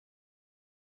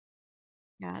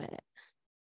Got it.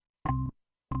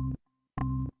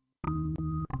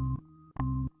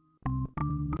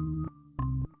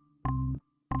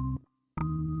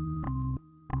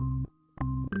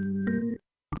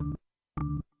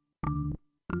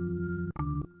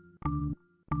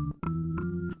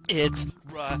 It's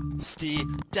Rusty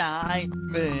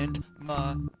Diamond,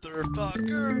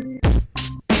 motherfucker.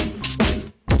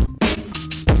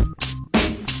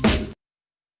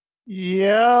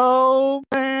 Yo,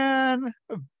 man.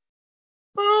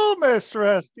 Boom, it's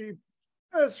Rusty.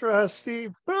 It's Rusty.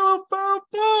 Boom, boom,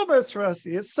 boom, it's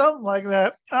Rusty. It's something like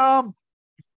that. I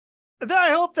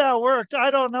hope that worked. I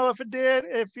don't know if it did.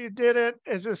 If you didn't,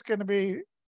 it's just going to be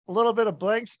a little bit of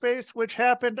blank space, which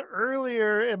happened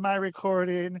earlier in my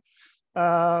recording.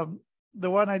 The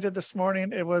one I did this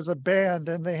morning, it was a band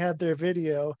and they had their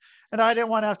video, and I didn't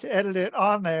want to have to edit it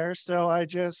on there. So I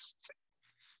just,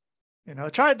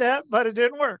 tried that, but it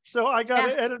didn't work. So I got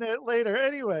to edit it later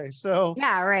anyway. So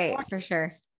yeah, right. For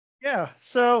sure. Yeah.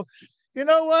 So, you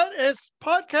know what? It's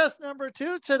podcast number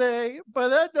 2 today, but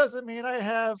that doesn't mean I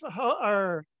have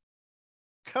our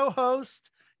co-host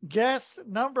guest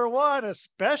number 1, a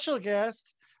special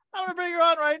guest. I'm going to bring her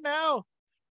on right now.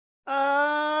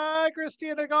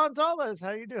 Christina Gonzalez.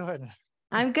 How you doing?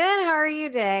 I'm good. How are you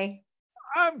today?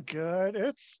 I'm good.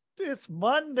 It's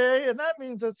Monday, and that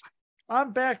means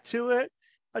I'm back to it.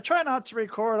 I try not to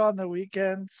record on the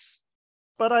weekends,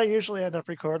 but I usually end up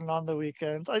recording on the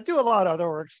weekends. I do a lot of other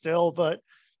work still, but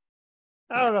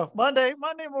I don't know. Monday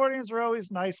mornings are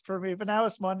always nice for me, but now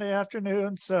it's Monday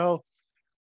afternoon, so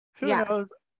who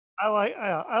knows?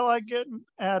 I like getting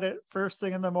at it first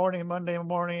thing in the morning, Monday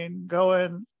morning,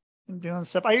 going and doing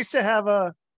stuff. I used to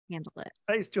handle it.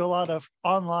 I used to do a lot of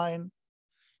online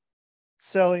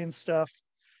selling stuff.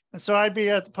 And so I'd be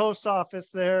at the post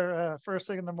office there first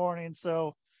thing in the morning.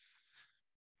 So,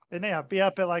 and be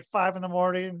up at like 5 in the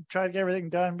morning, try to get everything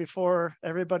done before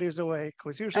everybody's awake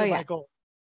was usually my goal.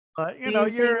 But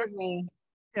you're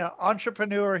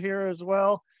entrepreneur here as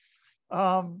well.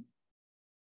 So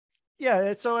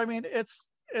I mean, it's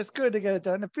good to get it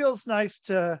done. It feels nice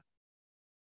to,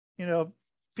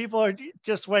 people are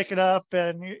just waking up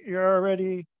and you're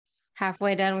already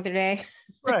halfway done with your day.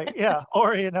 Right. Yeah.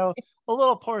 Or, a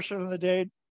little portion of the day.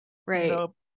 Right.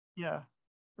 Yeah.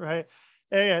 Right.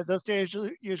 Yeah. Those days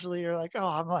usually you're like, oh,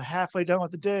 I'm like halfway done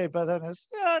with the day, but then it's,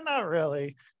 not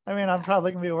really. I mean, I'm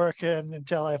probably gonna be working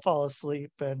until I fall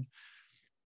asleep,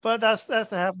 but that's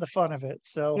having the fun of it.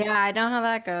 So yeah, I know how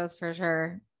that goes for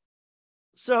sure.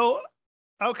 So,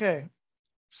 okay.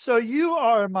 So you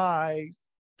are my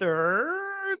 3rd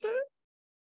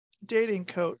dating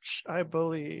coach, I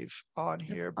believe, on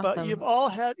here. That's awesome. But you've all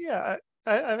had,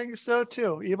 I think so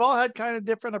too. You've all had kind of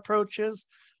different approaches,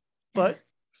 but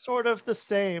sort of the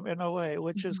same in a way,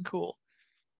 which is cool.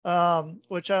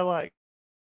 Which I like.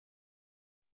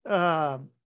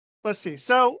 Let's see.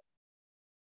 So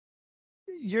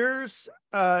yours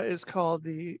is called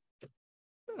the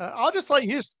I'll just let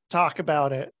you talk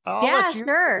about it. I'll let you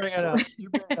bring it up. You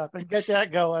bring it up and get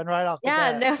that going right off the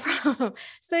bat. No problem.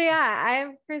 So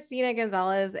I'm Christina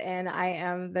Gonzalez, and I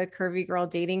am the Curvy Girl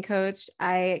dating coach.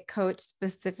 I coach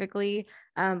specifically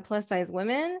plus size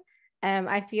women.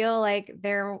 I feel like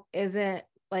there isn't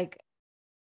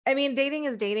dating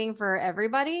is dating for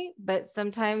everybody, but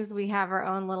sometimes we have our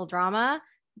own little drama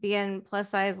being plus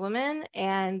size women,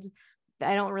 and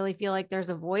I don't really feel like there's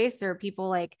a voice or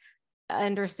people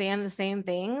understand the same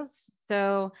things.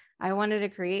 So I wanted to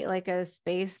create a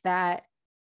space that,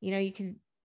 you can,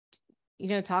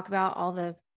 talk about all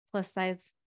the plus size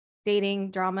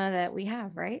dating drama that we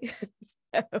have, right?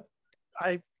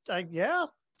 Yeah.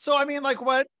 So, I mean,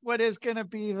 what is going to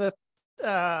be what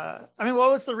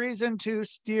was the reason to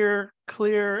steer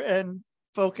clear and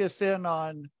focus in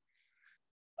on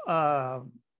the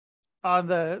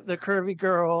curvy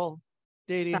girl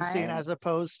dating scene as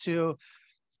opposed to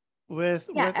with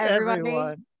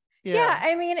everyone?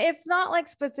 I mean, it's not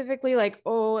specifically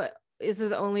oh, this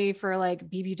is only for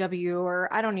BBW, or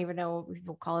I don't even know what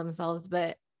people call themselves,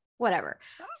 but whatever.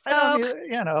 So, I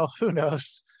don't, who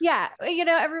knows? Yeah.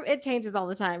 It changes all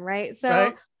the time. Right.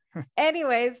 So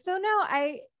anyways,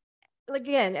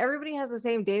 again, everybody has the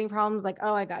same dating problems.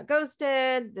 Oh, I got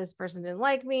ghosted. This person didn't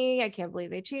like me. I can't believe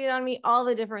they cheated on me. All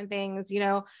the different things,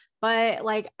 but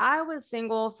I was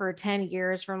single for 10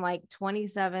 years from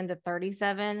 27 to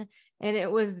 37. And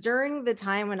it was during the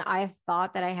time when I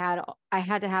thought that I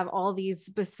had to have all these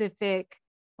specific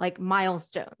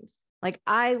milestones.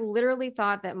 I literally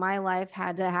thought that my life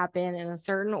had to happen in a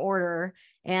certain order.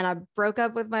 And I broke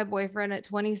up with my boyfriend at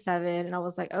 27. And I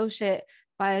was like, oh shit,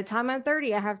 by the time I'm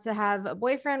 30, I have to have a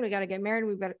boyfriend. We got to get married.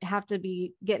 We have to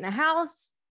be getting a house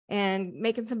and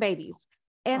making some babies.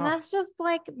 And Oh, that's just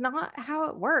like not how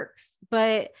it works.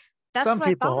 But that's some what I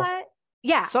people, thought.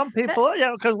 Yeah. some That, people,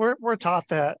 yeah, because we're taught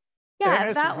that. And yeah,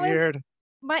 it's that was weird.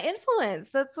 my influence.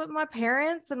 That's what my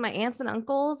parents and my aunts and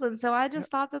uncles. And so I Yeah.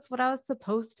 just thought that's what I was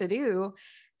supposed to do.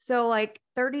 So like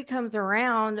 30 comes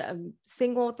around, I'm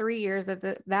single 3 years at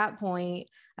that point.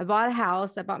 I bought a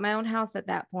house. I bought my own house at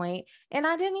that point, and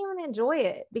I didn't even enjoy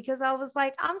it because I was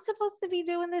like, I'm supposed to be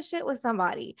doing this shit with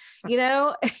somebody, you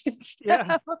know?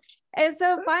 Yeah. so, and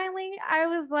so So, finally I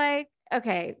was like,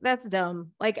 okay, that's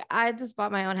dumb. Like I just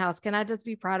bought my own house. Can I just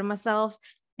be proud of myself?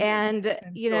 And,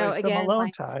 enjoy some again, alone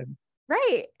like, time.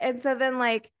 right. And so then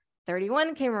like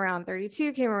 31 came around,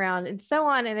 32 came around, and so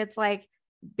on. And it's like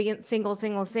being single,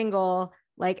 single, single,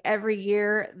 like every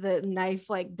year the knife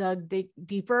like dug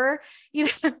deeper, you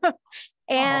know. Oh,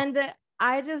 And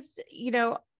I just,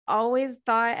 always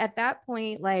thought at that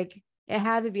point, like it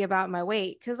had to be about my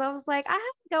weight because I was like, I have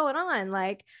it going on.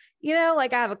 Like,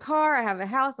 like I have a car, I have a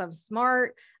house, I'm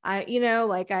smart.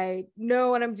 Like I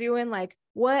know what I'm doing. Like,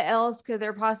 what else could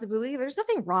there possibly be? There's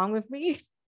nothing wrong with me.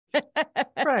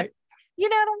 right. You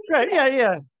know what I Right. mean? Yeah.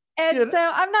 Yeah. And You know, so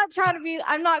I'm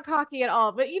not cocky at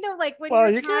all, but like when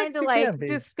well, you're trying to you like can be.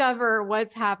 discover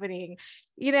what's happening,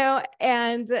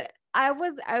 and I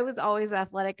was always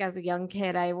athletic as a young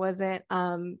kid. I wasn't,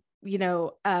 curvy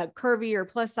or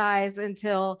plus size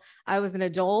until I was an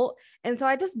adult. And so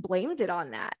I just blamed it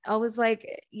on that. I was like,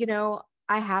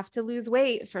 I have to lose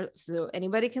weight so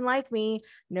anybody can like me.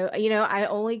 No, I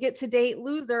only get to date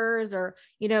losers or,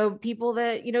 people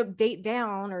that, date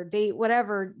down or date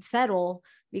whatever, settle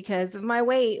because of my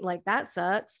weight. Like that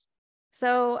sucks.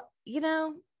 So,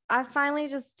 I finally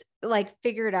just like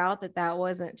figured out that that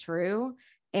wasn't true.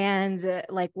 And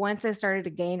like once I started to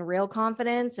gain real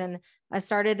confidence and I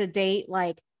started to date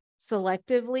like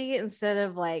selectively instead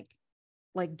of like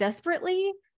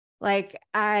desperately, like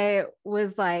I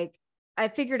was like, I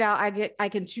figured out I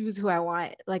can choose who I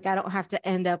want. Like I don't have to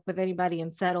end up with anybody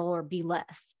and settle or be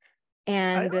less. I,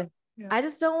 And yeah. I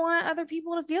just don't want other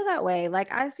people to feel that way.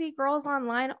 Like I see girls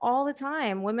online all the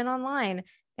time, women online,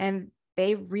 and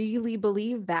they really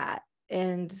believe that.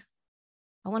 And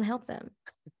I want to help them.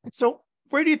 So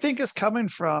where do you think is coming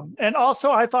from? And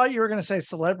also, I thought you were going to say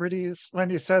celebrities when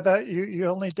you said that you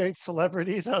only date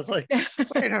celebrities. I was like,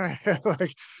 wait a minute.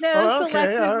 Like, No, oh,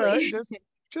 okay, all right, selectively.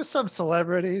 just some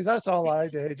celebrities. That's all I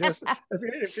date. Just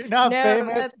if you're not No,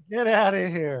 famous, that's get out of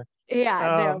here.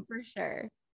 yeah, no, Um, for sure.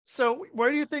 so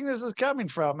where do you think this is coming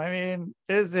from? I mean,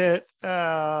 is it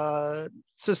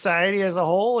society as a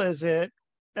whole? Is it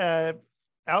uh,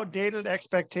 outdated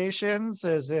expectations?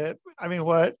 Is it? I mean,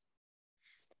 what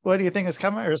do you think is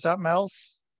coming, or something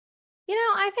else?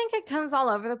 I think it comes all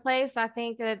over the place. I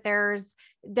think that there's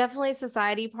definitely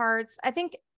society parts.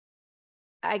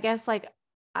 I guess like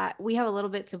we have a little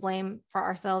bit to blame for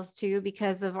ourselves too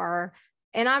because of our,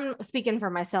 and I'm speaking for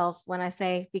myself when I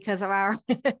say because of our,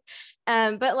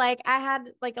 but like I had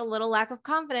like a little lack of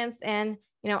confidence. And,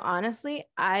 honestly,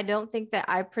 I don't think that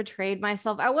I portrayed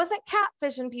myself. I wasn't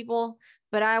catfishing people,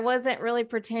 but I wasn't really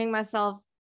portraying myself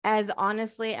as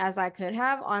honestly as I could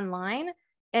have online.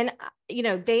 And,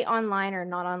 date online or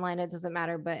not online, it doesn't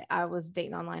matter, but I was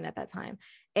dating online at that time.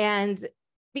 And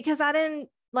because I didn't,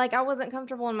 like I wasn't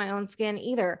comfortable in my own skin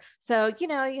either. So, you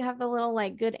have the little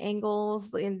like good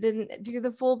angles and didn't do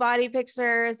the full body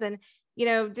pictures and,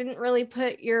 didn't really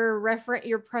put your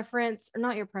preference or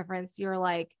not your preference, your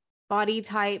like body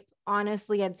type.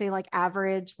 Honestly, I'd say like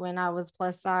average when I was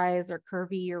plus size or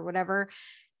curvy or whatever.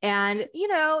 And,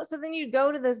 so then you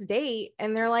go to this date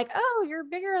and they're like, oh, you're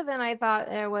bigger than I thought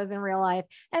I was in real life.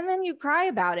 And then you cry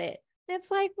about it. It's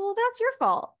like, well, that's your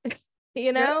fault,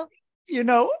 you Yeah,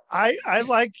 know? I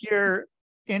like your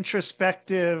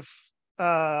introspective,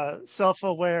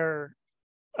 self-aware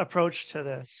approach to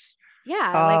this.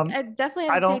 Yeah, like Um, I definitely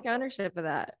I had to don't take ownership of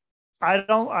that. I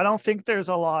don't think there's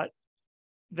a lot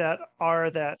that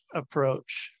are that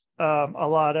approach. A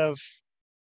lot of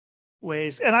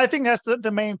ways, and I think that's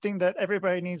the main thing that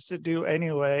everybody needs to do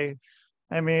anyway.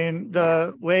 I mean, Yeah.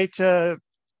 the way to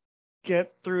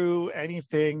get through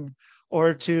anything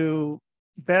or to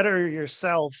better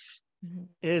yourself Mhm.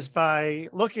 is by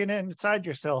looking inside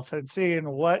yourself and seeing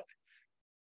what,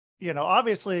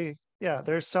 obviously, yeah,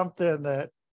 there's something that,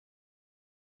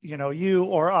 you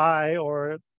or I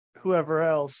or whoever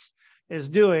else is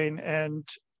doing. And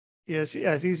it's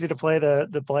easy to play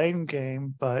the blame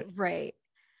game, but Right.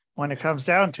 when it comes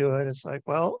down to it, it's like,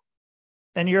 well,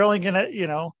 and you're only gonna,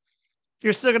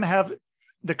 you're still gonna have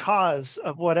the cause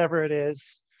of whatever it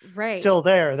is Right. still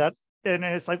there. That and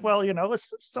it's like, well,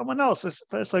 it's someone else's,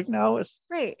 but it's like, no, it's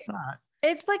Right. not.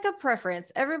 It's like a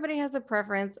preference. Everybody has a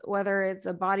preference, whether it's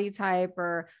a body type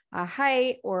or a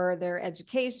height or their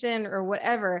education or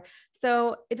whatever.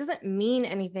 So it doesn't mean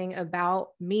anything about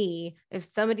me if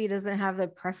somebody doesn't have the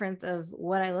preference of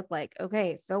what I look like.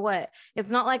 Okay, so what?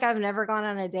 It's not like I've never gone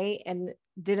on a date and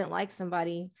didn't like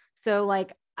somebody. So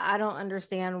like, I don't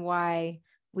understand why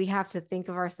we have to think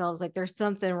of ourselves like there's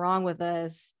something wrong with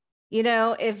us.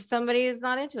 If somebody is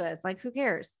not into us, like, who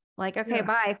cares? Like, okay, Yeah.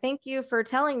 bye. Thank you for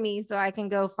telling me so I can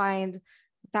go find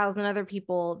 1,000 other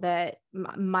people that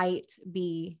might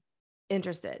be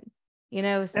interested,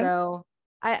 And So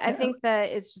I yeah. think that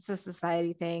it's just a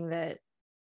society thing that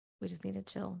we just need to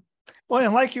chill. Well,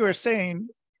 and like you were saying,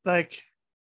 like,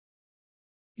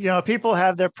 people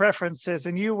have their preferences,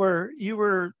 and you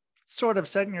were sort of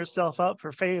setting yourself up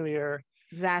for failure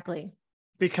Exactly.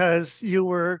 because you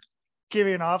were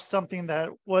giving off something that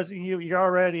wasn't you. You're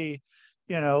already,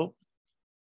 you know,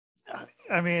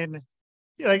 I mean,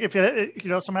 like if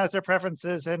someone has their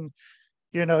preferences, and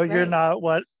you're Right. not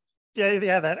what,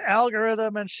 yeah, that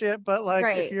algorithm and shit. But like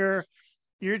if Right.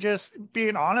 you're just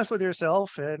being honest with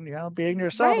yourself, and being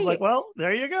yourself, is like, Right. well,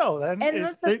 there you go. Then And if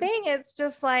that's the thing. It's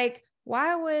just like,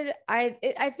 why would I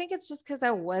think it's just because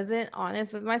I wasn't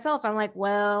honest with myself. I'm like,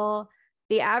 well,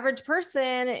 the average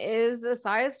person is a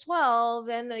size 12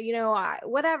 and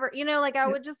whatever, like I yeah,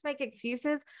 would just make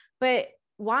excuses. But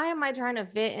why am I trying to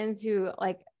fit into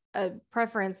like a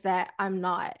preference that I'm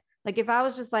not? Like if I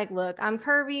was just like, look, I'm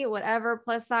curvy, whatever,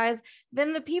 plus size,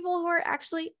 then the people who are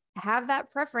actually have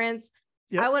that preference,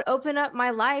 yeah, I would open up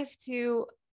my life to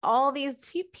all these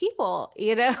people,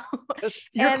 you're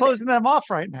and closing them off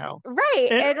right now. right.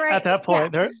 And At right. that Yeah.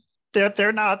 point,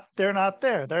 they're not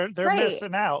there. They're Right.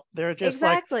 missing out. They're just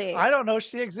like, Exactly. I don't know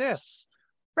she exists.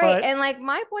 Right. But And like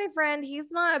my boyfriend, he's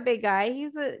not a big guy.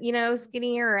 He's a,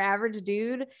 skinnier or average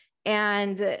dude.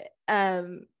 And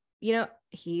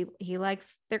he likes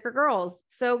thicker girls.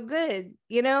 So good,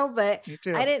 but you I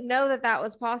do. didn't know that that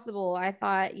was possible. I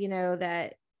thought,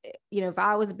 that if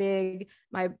I was big,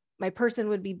 my person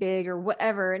would be big or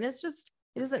whatever. And it's just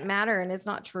it doesn't matter and it's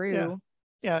not Yeah. true.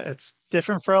 Yeah, it's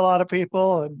different for a lot of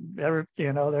people, and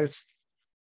there's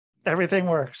everything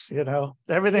works,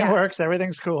 everything Yeah. works,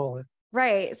 everything's cool.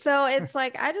 Right. So it's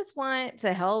like I just want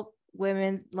to help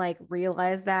women like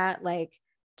realize that like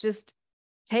just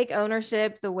take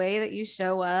ownership the way that you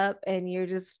show up and you're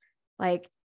just like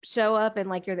show up and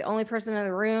like you're the only person in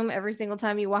the room every single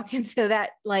time you walk into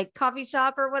that like coffee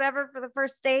shop or whatever for the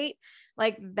first date.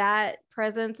 Like that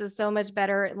presence is so much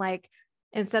better. And like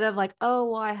instead of like, oh,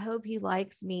 well, I hope he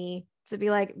likes me, to be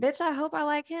like, bitch, I hope I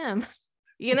like him,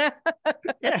 you know?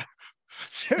 Yeah.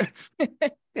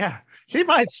 Yeah. He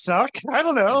might suck. I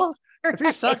don't know. If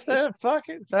he sucks, Right. then fuck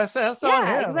it. That's on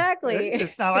Yeah, him. exactly.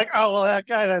 It's not like, oh well, that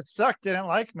guy that sucked didn't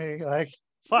like me. Like,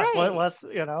 fuck, Right. what's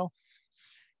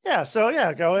Yeah, so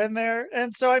yeah, go in there.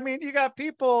 And so I mean, you got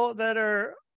people that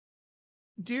are,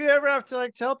 do you ever have to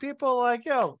like tell people like,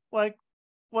 yo, like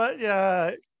what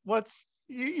what's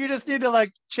you just need to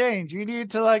like change. You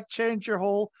need to like change your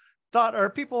whole thought, or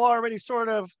people already sort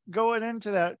of going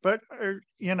into that, but or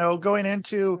going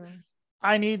into, Mhm.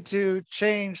 I need to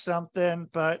change something.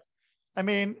 But I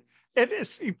mean, it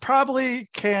is, you probably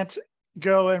can't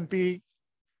go and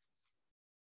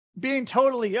being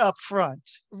totally upfront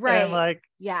and Right. like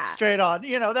Yeah. straight on.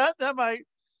 That might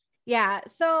Yeah.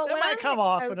 So that when might I'm come like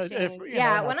off in a, if coaching,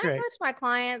 yeah, not when I great. coach my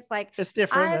clients, like It's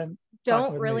different I than talking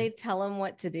don't with me. really tell them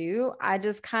what to do. I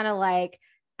just kind of like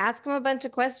ask them a bunch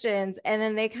of questions and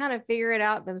then they kind of figure it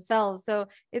out themselves. So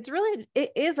it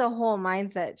is a whole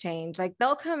mindset change. Like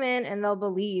they'll come in and they'll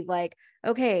believe like,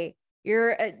 okay,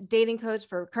 you're a dating coach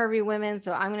for curvy women.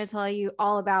 So I'm going to tell you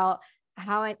all about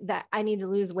that I need to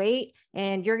lose weight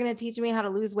and you're going to teach me how to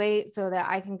lose weight so that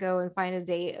I can go and find a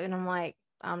date. And I'm like,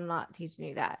 I'm not teaching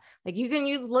you that. Like you can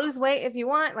lose weight if you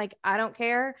want. Like I don't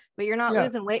care, but you're not Yeah,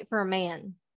 losing weight for a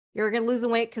man. You're gonna lose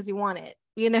weight because you want it.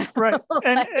 right.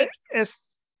 And Like it's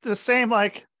the same,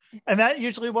 like, and that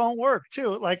usually won't work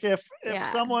too. Like if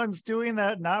yeah. someone's doing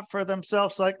that not for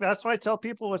themselves, like that's why I tell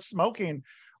people with smoking,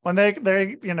 when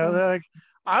they're like,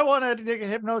 I wanted to take a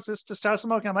hypnosis to stop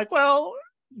smoking. I'm like, well,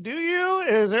 do you?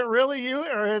 Is it really you,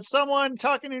 or is someone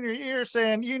talking in your ear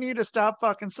saying you need to stop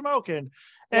fucking smoking?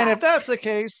 And Yeah. if that's the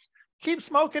case, keep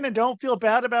smoking and don't feel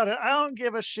bad about it. I don't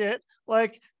give a shit.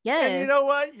 Like, and you Yes. know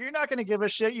what? You're not going to give a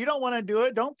shit. You don't want to do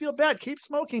it. Don't feel bad. Keep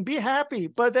smoking. Be happy.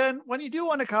 But then when you do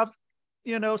want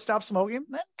to stop smoking,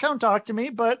 then come talk to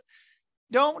me. But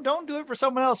don't do it for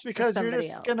someone else, For because you're somebody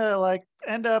just else. gonna like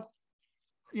end up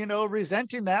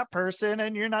resenting that person,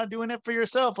 and you're not doing it for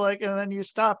yourself. Like, and then you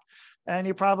stop and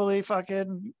you probably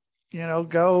fucking,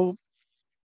 go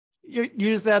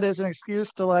use that as an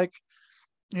excuse to like,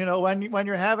 when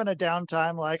you're having a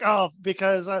downtime, like, oh,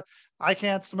 because I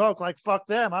can't smoke, like, fuck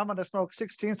them, I'm going to smoke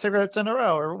 16 cigarettes in a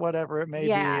row or whatever it may be.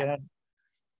 Yeah, And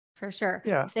for sure.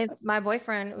 yeah, Same, my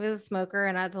boyfriend was a smoker,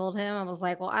 and I told him, I was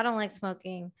like, well, I don't like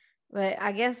smoking, but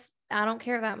I guess I don't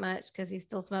care that much because he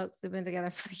still smokes. We've been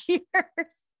together for years.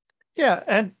 yeah.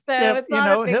 And So if, it's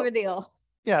not a big of a deal.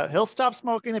 yeah, he'll stop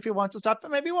smoking if he wants to stop,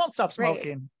 but maybe he won't stop Right.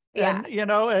 smoking. Yeah. And,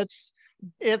 it's,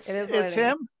 It is what it's it is.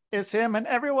 him. It's him, and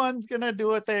everyone's going to do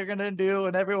what they're going to do,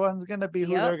 and everyone's going to be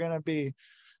who they're Yep. going to be.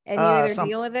 And you either Some,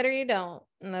 deal with it or you don't.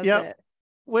 And that's yep. it.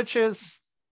 Which is,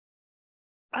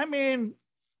 I mean,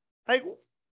 like,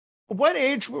 what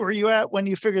age were you at when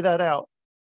you figured that out?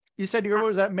 You said you were, what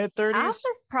was that, mid I 30s? was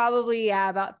probably, yeah,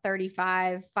 about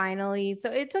 35 finally.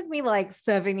 So it took me like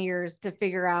 7 years to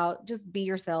figure out just be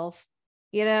yourself,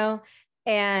 you know?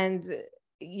 And,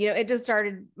 it just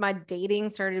started, my dating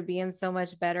started being so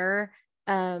much better.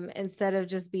 Instead of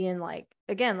just being like,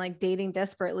 again, like dating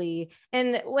desperately.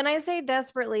 And when I say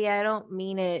desperately, I don't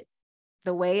mean it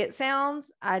the way it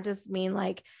sounds. I just mean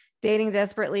like dating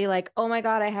desperately, like, oh my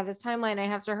God, I have this timeline. I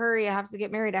have to hurry. I have to get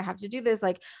married. I have to do this.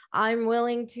 Like, I'm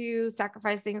willing to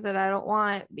sacrifice things that I don't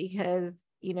want because,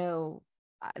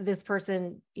 this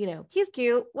person, he's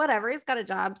cute, whatever. He's got a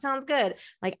job. Sounds good.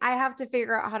 Like, I have to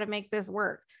figure out how to make this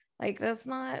work. Like, that's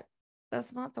not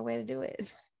the way to do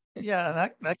it. Yeah,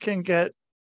 that can get,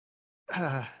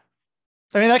 I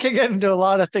mean, that can get into a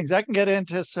lot of things. That can get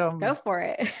into Go some, for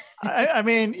it. I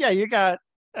mean, yeah, you got,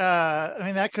 I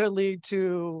mean, that could lead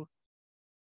to,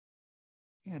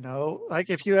 like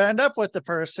if you end up with the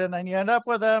person, then you end up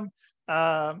with them.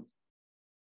 Um,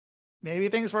 Maybe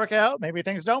things work out, maybe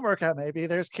things don't work out. Maybe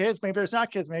there's kids, maybe there's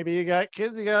not kids. Maybe you got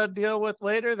kids you got to deal with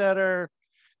later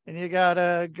and you got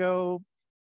to go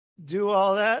do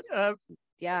all that.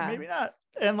 Yeah. Maybe not.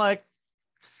 And like,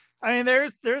 I mean,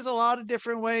 there's a lot of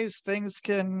different ways things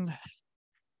can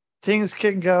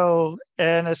go,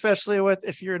 and especially with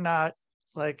if you're not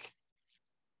like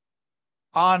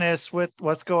honest with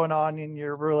what's going on in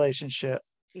your relationship,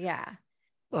 Yeah.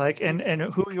 like and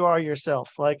who you are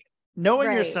yourself, like knowing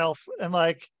Right. yourself, and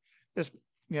like just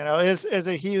is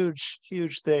a huge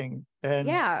thing. And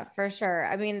Yeah, for sure.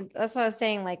 I mean, that's what I was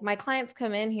saying. Like, my clients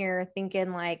come in here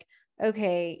thinking, like,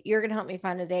 okay, you're going to help me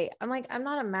find a date. I'm like, I'm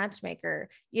not a matchmaker.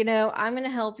 I'm going to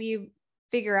help you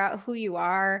figure out who you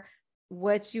are,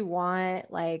 what you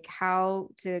want, like how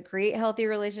to create healthy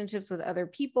relationships with other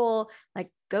people,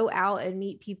 like go out and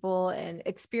meet people and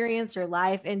experience your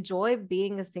life, enjoy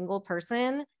being a single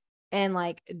person, and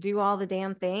like do all the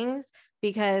damn things,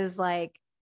 because like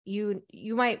you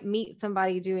might meet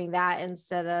somebody doing that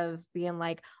instead of being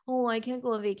like, oh, I can't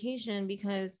go on vacation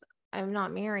because I'm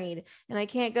not married and I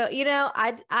can't go.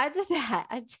 I did that.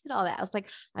 I did all that. I was like,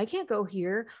 I can't go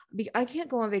here. I can't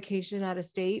go on vacation out of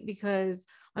state because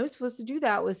I'm supposed to do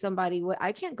that with somebody.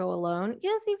 I can't go alone.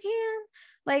 Yes, you can.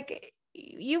 Like,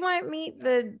 you might meet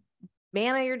the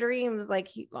man of your dreams like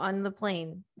on the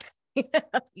plane.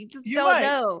 You just you don't might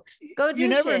know. Go you do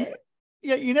never shit.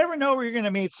 yeah, you never know where you're going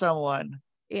to meet someone.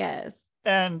 Yes.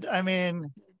 And I mean,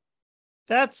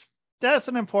 that's that's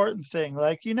an important thing.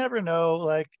 Like you never know.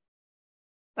 Like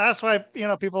that's why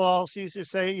people all used to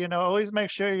say, always make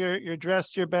sure you're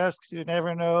dressed your best, because you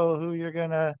never know who you're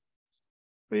gonna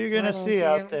Run see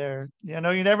out into. there. You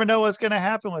never know what's gonna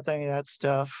happen with any of that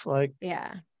stuff. Like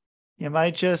Yeah. you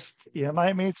might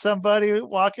meet somebody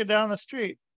walking down the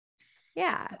street.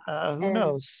 Yeah. Who And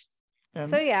knows? so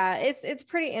And yeah, it's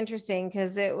pretty interesting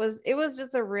because it was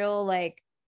just a real like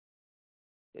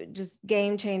just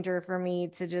game changer for me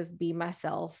to just be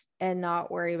myself and not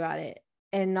worry about it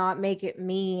and not make it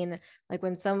mean, like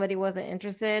when somebody wasn't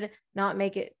interested, not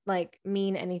make it like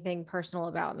mean anything personal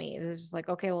about me. It's just like,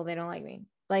 okay, well, they don't like me.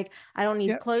 Like, I don't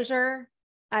need yeah, closure.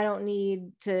 I don't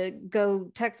need to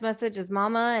go text message his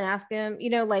mama and ask him,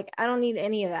 like I don't need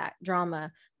any of that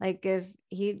drama. Like,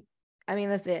 I mean,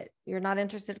 that's it. You're not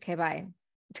interested. Okay, bye.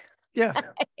 yeah,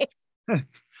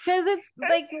 Because it's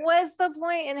like, what's the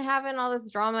point in having all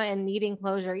this drama and needing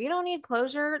closure? You don't need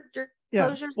closure. Your yeah.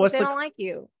 closure so What's they the don't like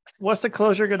you. what's the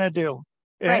closure gonna do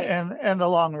Right. in the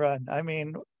long run? I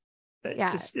mean,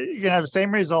 Yeah. you're gonna have the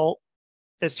same result.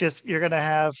 It's just you're gonna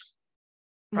have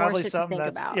More probably shit to something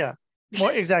think that's, about. yeah,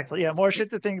 more exactly, yeah, more shit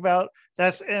to think about.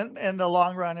 That's in the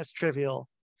long run, it's trivial.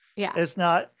 Yeah. It's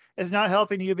not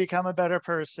helping you become a better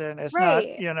person. It's not,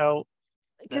 Right.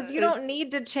 Because you it, don't need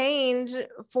to change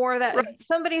for that. If right,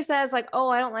 somebody says like, oh,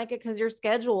 I don't like it because your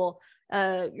schedule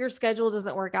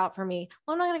doesn't work out for me.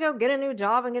 Well, I'm not going to go get a new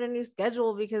job and get a new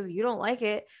schedule because you don't like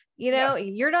it. Yeah.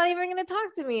 you're not even going to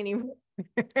talk to me anymore.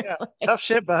 Yeah. Like, Tough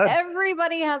shit, bud.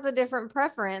 everybody has a different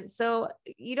preference. So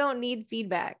you don't need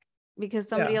feedback because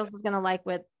somebody Yeah. else is going to like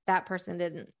what that person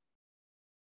didn't.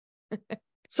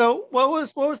 So what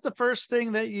was the first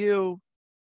thing that you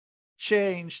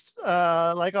changed,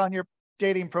 like on your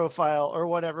dating profile or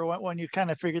whatever, when you kind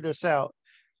of figured this out?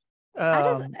 I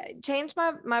just Um, changed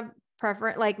my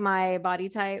preference, like my body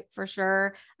type for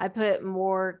sure. I put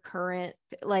more current,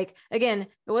 like again,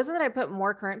 it wasn't that I put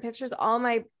more current pictures. All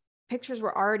my pictures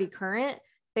were already current.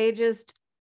 They just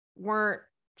weren't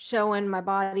showing my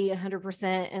body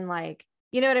 100% and like,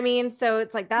 you know what I mean? So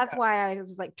it's like that's yeah. why I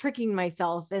was like tricking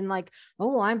myself and like,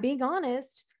 oh, I'm being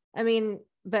honest. I mean,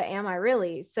 but am I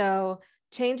really? So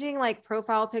changing like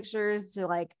profile pictures to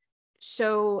like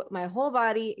show my whole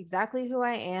body, exactly who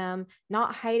I am,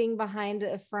 not hiding behind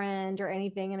a friend or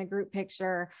anything in a group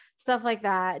picture, stuff like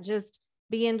that. Just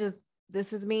being just,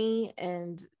 this is me.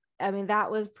 And I mean,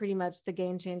 that was pretty much the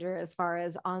game changer as far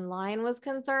as online was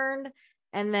concerned.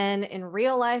 And then in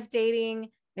real life dating,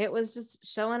 it was just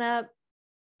showing up,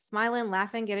 smiling,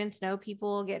 laughing, getting to know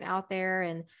people, getting out there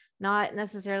and not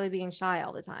necessarily being shy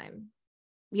all the time,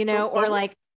 So or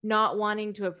like not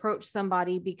wanting to approach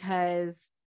somebody because,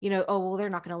 oh, well, they're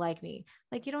not going to like me.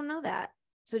 Like, you don't know that.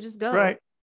 So just right.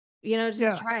 go, just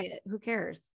Yeah. try it. Who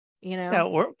cares? Yeah.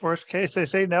 Worst case, they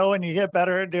say no and you get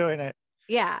better at doing it.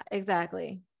 Yeah,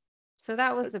 exactly. So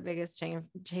that was the biggest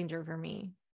changer for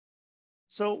me.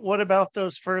 So what about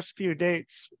those first few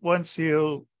dates? Once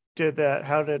you did that,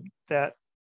 how did that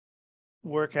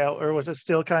work out? Or was it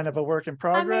still kind of a work in I mean,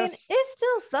 progress? it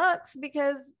still sucks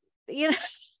because, you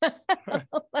know,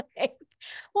 like,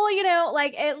 well,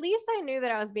 like at least I knew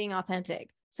that I was being authentic.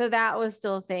 So that was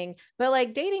still a thing. But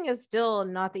like dating is still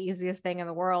not the easiest thing in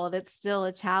the world. It's still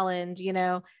a challenge,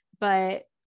 but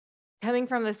coming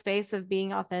from the space of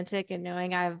being authentic and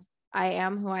knowing I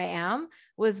am who I am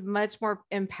was much more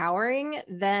empowering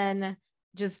than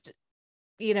just,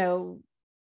 you know,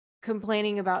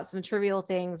 complaining about some trivial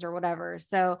things or whatever.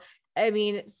 So, I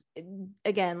mean,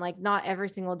 again, like not every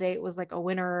single date was like a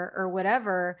winner or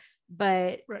whatever,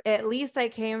 but Right. at least I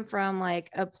came from like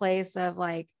a place of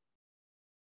like,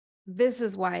 this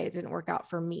is why it didn't work out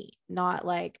for me, not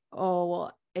like, oh,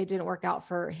 well, it didn't work out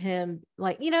for him.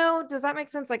 Like, does that make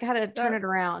sense? Like, how to turn That, it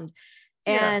around.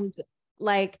 yeah. And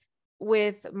like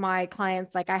with my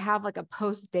clients, like I have like a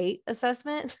post date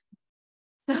assessment.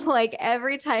 So like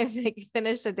every time they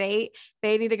finish a date,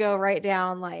 they need to go write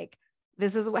down like,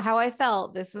 this is how I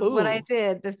felt. This is what I Ooh.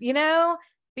 did. This,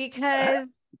 because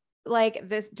like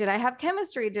this, did I have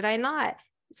chemistry? Did I not?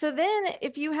 So then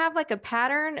if you have like a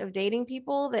pattern of dating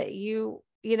people that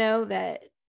that,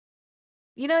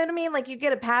 you know what I mean? Like you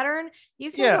get a pattern,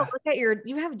 you can go Yeah. look at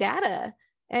you have data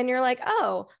and you're like,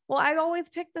 oh, well, I always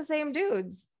pick the same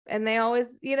dudes and they always,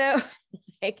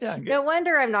 like, Yeah. no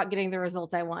wonder I'm not getting the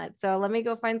results I want. So let me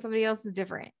go find somebody else who's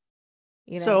different.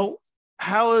 So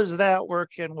how is that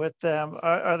working with them?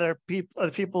 Are the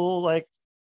people like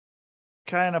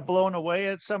kind of blown away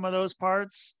at some of those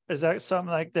parts? Is that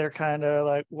something like they're kind of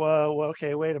like, whoa,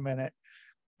 okay, wait a minute.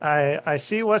 I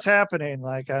see what's happening.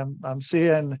 Like I'm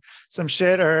seeing some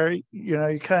shit, or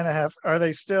you kind of have, are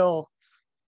they still,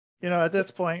 at this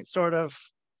point sort of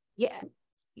Yeah.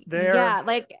 there? Yeah.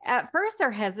 Like at first they're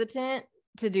hesitant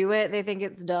to do it. They think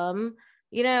it's dumb,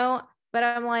 you know, but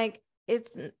I'm like,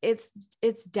 it's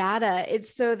data.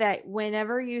 It's so that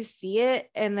whenever you see it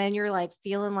and then you're like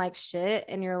feeling like shit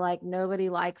and you're like, nobody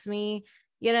likes me,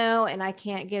 and I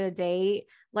can't get a date.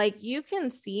 Like you can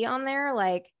see on there,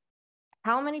 like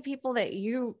how many people that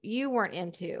you weren't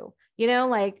into,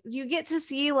 like you get to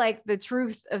see like the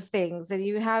truth of things and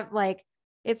you have like,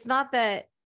 it's not that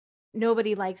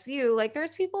nobody likes you, like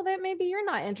there's people that maybe you're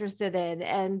not interested in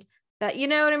and that, you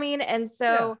know what I mean? And Yeah.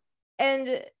 so,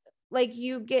 and like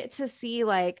you get to see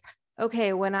like,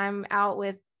 okay, when I'm out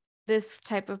with this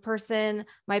type of person,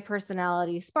 my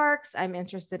personality sparks, I'm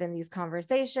interested in these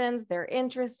conversations, they're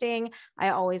interesting, I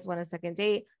always want a second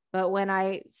date. But when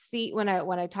I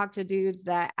talk to dudes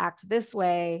that act this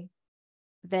way,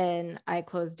 then I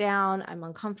close down. I'm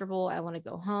uncomfortable. I want to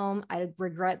go home. I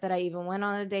regret that I even went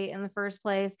on a date in the first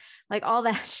place, like all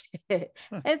that shit.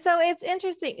 And so it's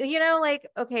interesting, like,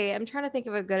 okay, I'm trying to think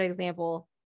of a good example.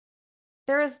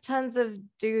 There is tons of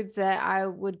dudes that I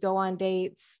would go on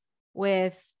dates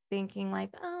with thinking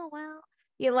like, oh, well,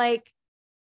 you like,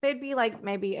 they'd be like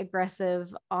maybe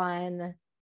aggressive on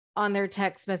their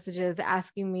text messages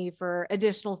asking me for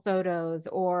additional photos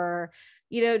or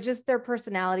just their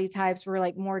personality types were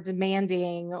like more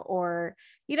demanding or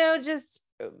just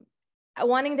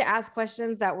wanting to ask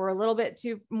questions that were a little bit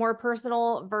too more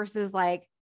personal versus like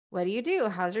what do you do?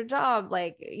 How's your job?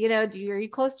 Like, you know, are you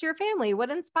close to your family?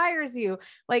 What inspires you?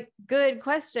 Like, good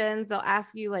questions. They'll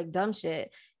ask you like dumb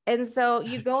shit. And so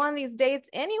you go on these dates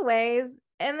anyways,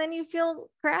 and then you feel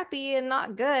crappy and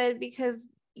not good because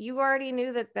you already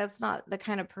knew that that's not the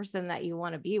kind of person that you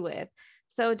want to be with.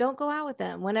 So don't go out with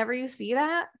them. Whenever you see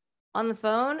that on the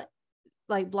phone,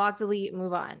 like block, delete,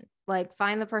 move on. Like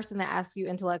find the person that asks you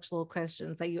intellectual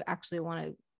questions that you actually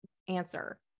want to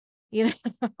answer. You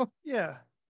know? Yeah.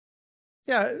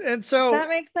 Yeah. And Does so, that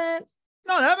make sense?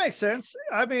 no, that makes sense.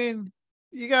 I mean,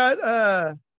 you got,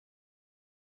 I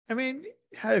mean,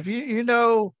 have you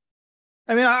know,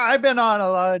 I mean, I've been on a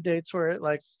lot of dates where it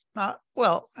like, not,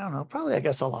 well, I don't know, probably, I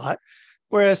guess a lot,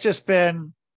 where it's just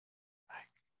been like,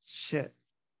 shit,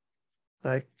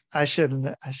 like I shouldn't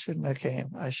have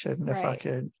came. I shouldn't have Right.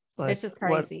 fucking It's like, just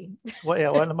crazy. yeah,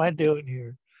 what am I doing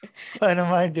here? What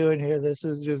am I doing here? This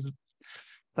is just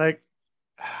like,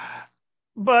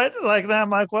 but like, then I'm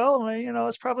like, well, you know,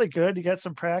 it's probably good to get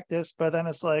some practice, but then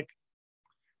it's like,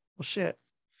 well, shit.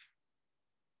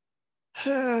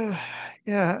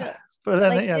 Yeah. But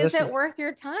then, Like, yeah, is this it is worth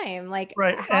your time? Like,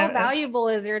 right. how valuable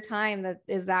is your time? That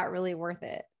is that really worth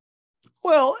it?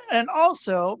 Well, and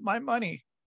also my money,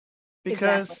 Exactly.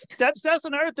 because that's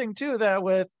another thing too, that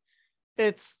with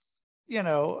it's, you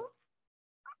know,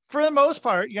 for the most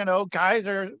part, you know, guys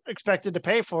are expected to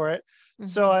pay for it.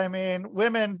 So, Mm-hmm. I mean,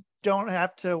 women don't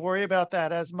have to worry about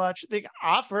that as much. They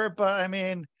offer, but I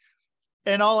mean,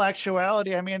 in all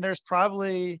actuality, I mean, there's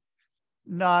probably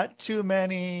not too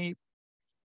many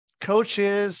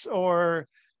coaches or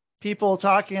people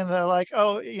talking. They're like,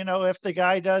 oh, you know, if the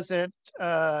guy doesn't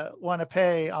want to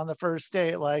pay on the first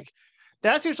date, like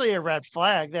that's usually a red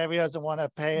flag that he doesn't want to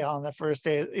pay on the first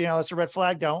date. You know, it's a red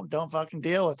flag. Don't fucking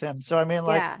deal with him. So I mean,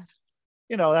 like, Yeah.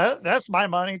 you know, that's my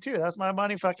money too. That's my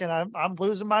money. Fucking, I'm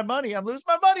losing my money. I'm losing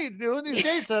my money doing these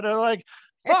dates that are like,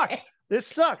 fuck, this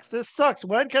sucks. This sucks.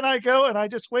 When can I go? And I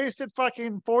just wasted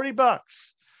fucking $40.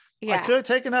 I Yeah. could have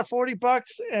taken that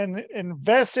 $40 and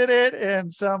invested it in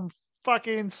some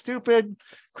fucking stupid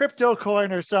crypto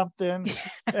coin or something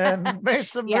and made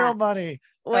some Yeah. real money.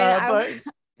 When But I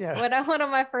yeah. when I went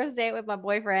on my first date with my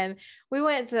boyfriend, we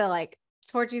went to like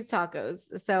Torchy's Tacos.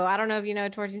 So I don't know if you know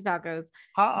Torchy's Tacos,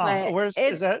 but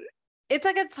Is that? it's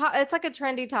like a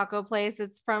trendy taco place.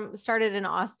 It's started in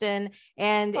Austin,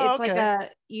 and Oh, it's like okay.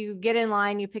 you get in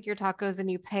line, you pick your tacos and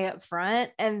you pay up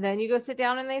front, and then you go sit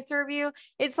down and they serve you.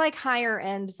 It's like higher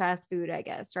end fast food, I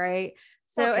guess, right?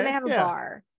 So, and they Okay. have a Yeah.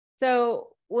 bar. So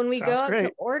when we go Sounds up to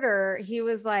great. order,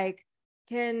 he's like,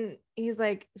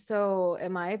 so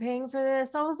am I paying for this?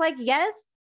 I was like, yes,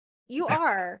 you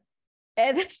are.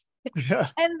 And Yeah.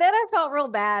 and then I felt real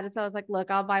bad. So I was like, look,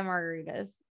 I'll buy margaritas.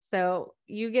 So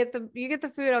you get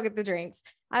the food, I'll get the drinks.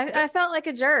 I felt like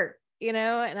a jerk, you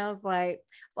know, and I was like,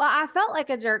 well, I felt like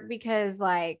a jerk because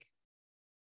like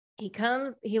he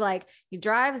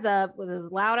drives up with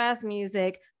his loud ass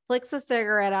music, flicks a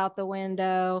cigarette out the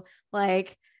window,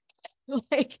 like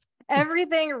like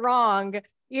everything wrong,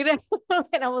 you know.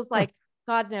 And I was like,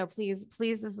 God, no, please,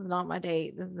 please, this is not my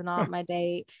date. This is not my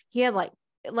date. He had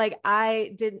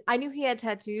I knew he had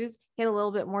tattoos. He had a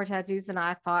little bit more tattoos than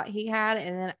I thought he had.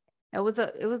 And then it was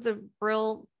a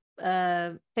real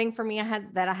thing for me I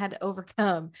had to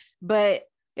overcome. But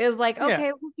it was like, Yeah.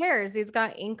 okay, who cares? He's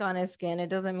got ink on his skin. It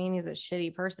doesn't mean he's a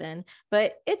shitty person.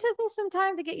 But it took me some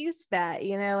time to get used to that,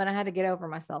 you know, and I had to get over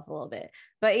myself a little bit.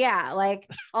 But yeah, like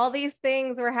all these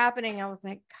things were happening. I was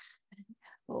like,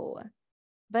 oh,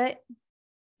 but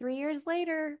 3 years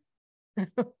later,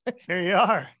 Here you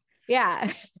are.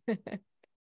 yeah.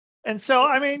 And so,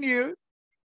 I mean, you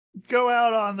go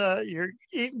out on you're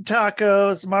eating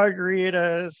tacos,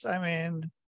 margaritas. I mean,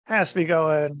 has to be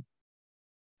going.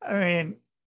 I mean,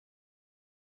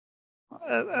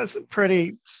 that's a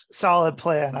pretty solid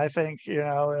plan. I think, you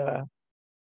know,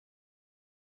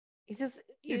 you just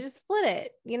it, split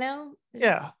it, you know.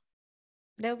 yeah.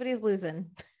 Nobody's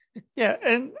losing. Yeah.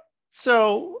 And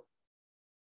so,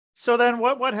 then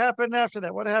what happened after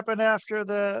that? What happened after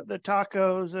the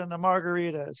tacos and the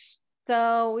margaritas?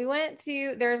 So we went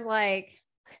to there's like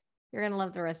you're gonna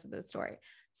love the rest of the story.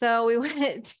 So we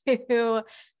went to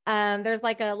there's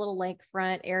like a little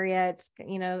lakefront area. It's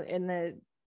you know in the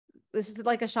this is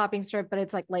like a shopping strip, but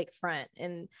it's like lakefront.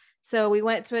 And so we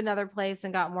went to another place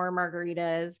and got more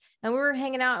margaritas, and we were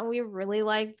hanging out and we really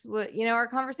liked what, you know, our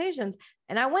conversations.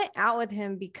 And I went out with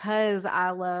him because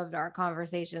I loved our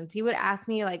conversations. He would ask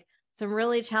me like some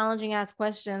really challenging ass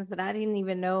questions that I didn't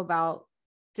even know about,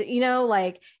 you know,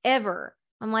 like ever.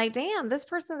 I'm like, damn, this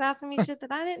person's asking me shit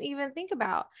that I didn't even think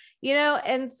about, you know?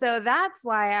 And so that's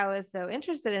why I was so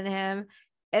interested in him.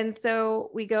 And so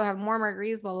we go have more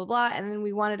margaritas, blah, blah, blah. And then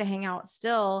we wanted to hang out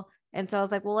still. And so I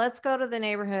was like, well, let's go to the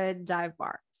neighborhood dive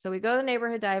bar. So we go to the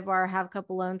neighborhood dive bar, have a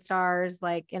couple Lone Stars,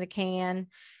 like in a can,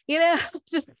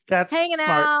 just That's hanging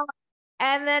smart. out.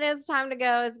 And then it's time to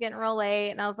go. It's getting real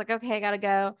late. And I was like, okay, I got to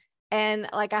go. And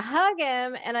like I hug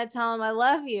him and I tell him I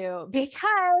love you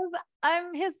because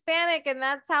I'm Hispanic and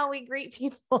that's how we greet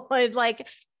people and like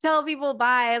tell people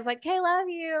bye. I was like, hey, love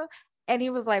you. And he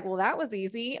was like, well, that was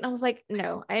easy. And I was like,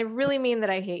 no, I really mean that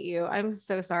I hate you. I'm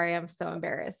so sorry. I'm so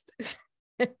embarrassed.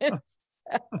 So,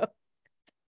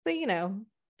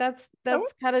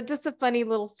 that's kind of just a funny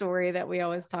little story that we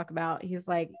always talk about. He's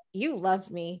like, you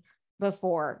loved me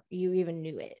before you even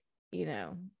knew it,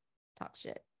 talk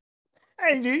shit.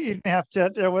 And you didn't have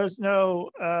to, there was no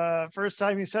first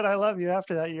time you said I love you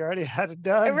after that. You already had it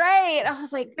done. Right. I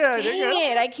was like, Yeah,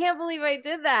 dang it. I can't believe I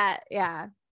did that. Yeah.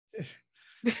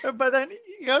 But then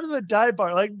you go to the dive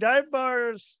bar. Like dive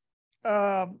bars,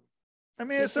 I mean,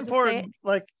 Get it's you to say it. important.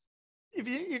 Like if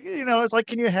it's like,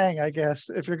 can you hang? I guess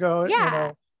if you're going,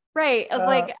 Yeah. Right. I was uh,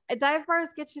 like, dive bars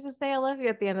get you to say I love you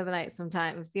at the end of the night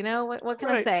sometimes. What can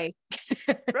I right, say?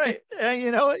 right. And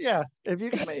you know what? Yeah, if you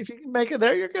can make it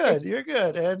there, you're good. You're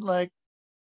good. And like,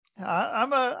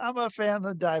 I'm a fan of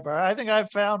the dive bar. I think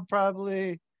I've found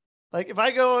probably like if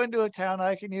I go into a town,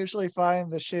 I can usually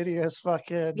find the shittiest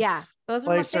fucking Yeah. Those are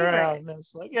my place around. favorite. And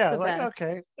it's like, It's yeah, the like best.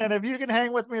 okay. And if you can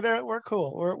hang with me there, we're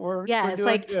cool. We're Yes. doing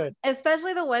Like, good.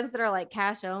 especially the ones that are like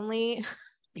cash only.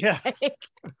 Yeah. Like,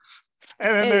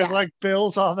 And then there's yeah. like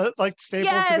bills on it, like stapled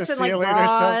to the Yes. And like ceiling or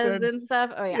bras something. and stuff.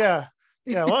 Oh, yeah. Yeah.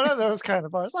 Yeah. One of those kind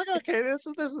of bars. Like, okay, this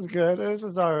is good. This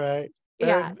is all right.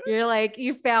 Yeah. And You're like,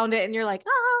 you found it and you're like,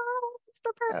 oh, it's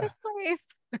the yeah, perfect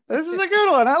place. this is a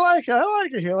good one. I like it. I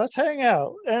like it here. Let's hang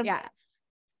out. And Yeah.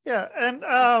 yeah. And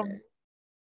For sure.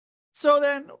 so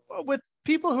then with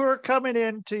people who are coming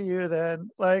in to you then,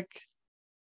 like,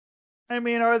 I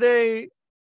mean, are they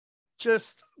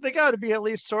just they got to be at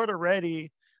least sort of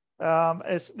ready.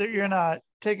 It's that you're not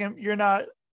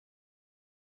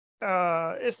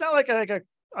it's not like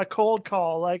a cold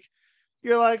call. Like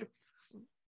you're like,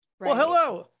 well,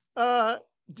 Right. hello.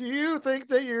 Do you think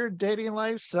that your dating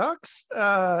life sucks?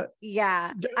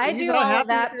 Yeah. Are I you do not all of happy with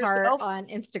that part yourself? on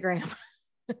Instagram.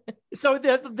 So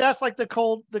that's like the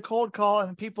cold call,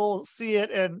 and people see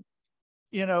it and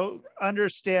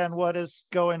understand what is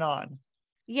going on.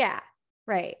 Yeah.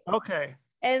 Right. Okay.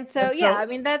 And so, And yeah, I so,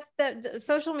 mean, that's the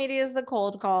social media is the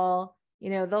cold call.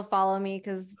 They'll follow me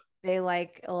because they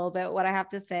like a little bit what I have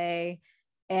to say.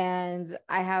 And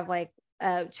I have like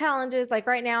challenges. Like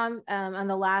right now, I'm on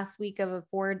the last week of a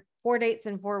four dates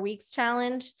in 4 weeks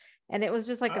challenge. And it was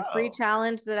just like a free oh,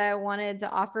 challenge that I wanted to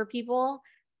offer people.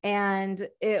 And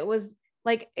it was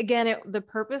like, again, the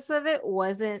purpose of it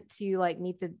wasn't to like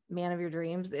meet the man of your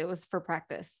dreams. It was for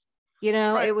practice.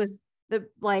 right. It was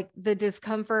the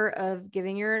discomfort of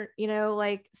giving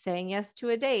like saying yes to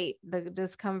a date, the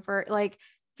discomfort, like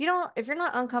if you're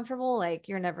not uncomfortable, like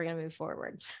you're never going to move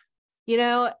forward.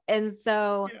 And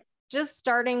so Yeah. just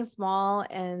starting small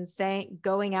and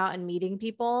going out and meeting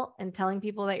people and telling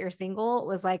people that you're single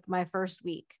was like my first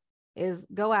week is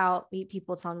go out, meet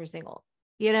people, tell them you're single.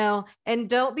 And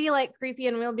don't be like creepy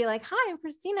and we'll be like, hi, I'm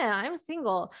Christina, I'm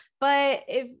single. But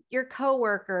if your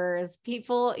coworkers,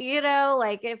 people,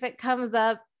 like if it comes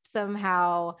up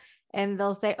somehow and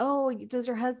they'll say, oh, does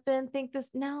your husband think this?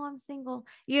 No, I'm single,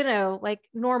 like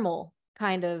normal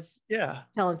kind of Yeah.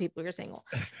 telling people you're single.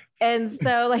 And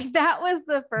so like that was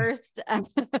the first.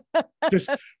 Just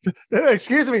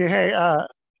excuse me. Hey,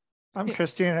 I'm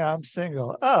Christina. I'm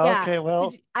single. Oh, Yeah. okay.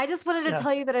 Well, I just wanted to yeah.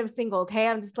 tell you that I'm single. Okay.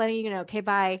 I'm just letting you know. Okay.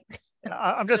 Bye.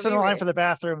 I'm just Don't in be the line rude. for the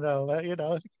bathroom,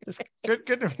 though. It's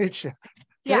good to meet you. Good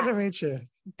Yeah. to meet you.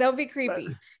 Don't be But creepy.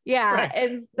 Yeah. right.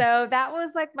 And so that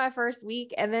was like my first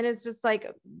week. And then it's just like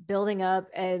building up.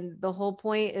 And the whole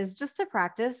point is just to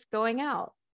practice going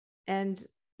out and,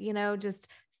 just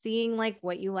seeing like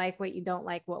what you don't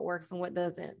like, what works and what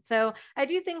doesn't. So I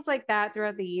do things like that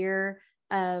throughout the year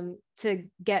to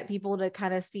get people to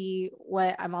kind of see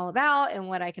what I'm all about and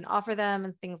what I can offer them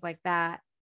and things like that.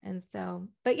 And so,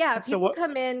 but yeah, And so people what?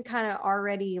 come in kind of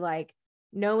already like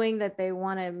knowing that they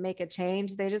want to make a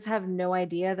change. They just have no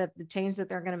idea that the change that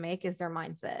they're going to make is their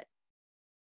mindset.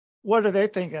 What are they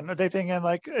thinking? Are they thinking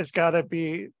like it's got to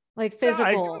be Like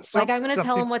physical, like I'm going to tell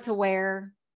something? them what to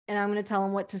wear and I'm going to tell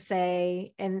them what to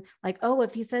say. And like, oh,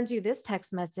 if he sends you this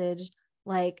text message,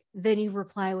 like then you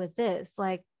reply with this.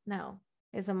 Like, no,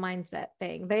 it's a mindset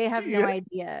thing. They Do have no you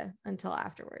idea until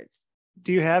afterwards.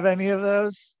 do you have any of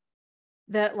those?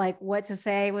 That like what to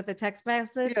say with a text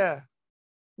message. Yeah.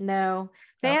 No,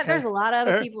 there's Okay. a lot of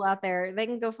other Er, people out there. They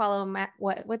can go follow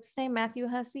what's his name? Matthew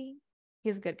Hussey.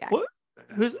 He's a good guy. what?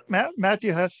 Who's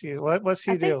Matthew Hussey? What's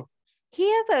I he think do?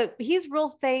 he's real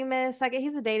famous. Like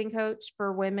he's a dating coach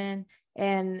for women.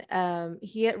 And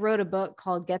he wrote a book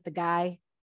called Get the Guy.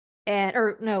 And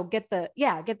or no, get the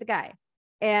guy.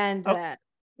 And Oh,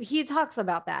 he talks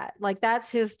about that. Like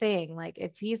that's his thing. Like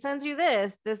if he sends you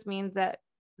this means that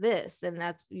this, and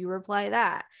that's you reply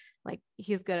that. Like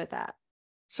he's good at that.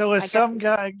 so is I guess some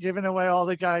guy giving away all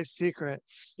the guy's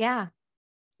secrets? yeah,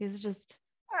 he's just,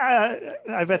 Uh,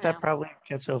 I you bet that know. probably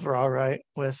gets over all right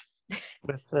with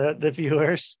the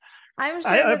viewers. I'm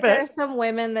sure I that there bet. are some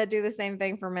women that do the same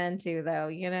thing for men too, though,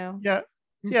 you know? Yeah,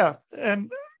 yeah, and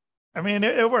I mean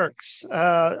it works.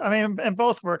 I mean, and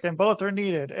both work, and both are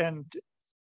needed,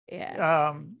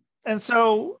 Yeah. and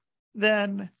so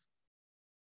then,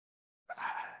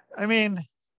 I mean,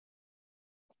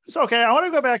 so okay. I want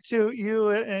to go back to you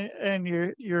and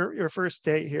your first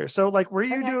date here. So, like, were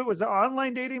you Okay. doing was it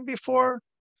online dating before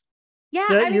Yeah,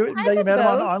 I that mean, I you did met him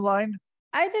on both. online?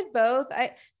 I did both.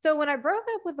 So when I broke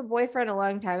up with a boyfriend a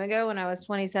long time ago when I was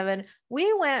 27,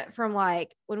 we went from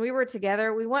like when we were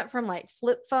together, we went from like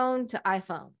flip phone to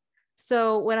iPhone.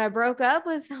 So when I broke up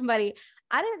with somebody,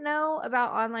 I didn't know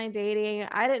about online dating.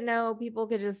 I didn't know people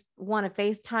could just want to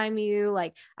FaceTime you.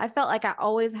 Like I felt like I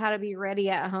always had to be ready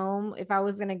at home if I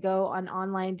was going to go on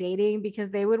online dating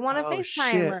because they would want to Oh FaceTime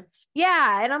shit! or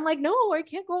yeah. And I'm like, no, I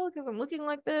can't go because I'm looking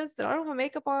like this and I don't have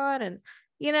makeup on. And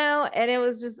and it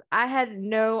was just, I had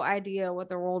no idea what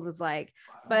the world was like.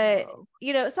 But,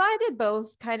 Wow. so I did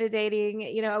both kind of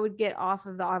dating. I would get off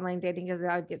of the online dating because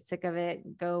I would get sick of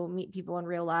it, go meet people in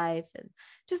real life and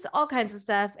just all kinds of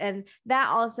stuff. And that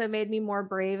also made me more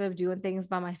brave of doing things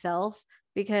by myself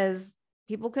because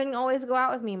people couldn't always go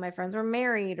out with me. My friends were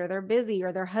married or they're busy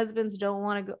or their husbands don't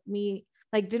want to go me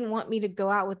like didn't want me to go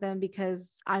out with them because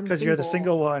I'm Because you're the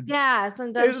single. single one. Yeah,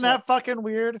 some dumb Isn't shit. that fucking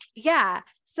weird? Yeah.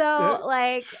 Uh, So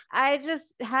like I just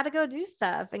had to go do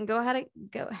stuff and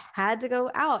had to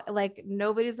go out. Like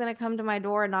nobody's gonna come to my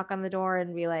door and knock on the door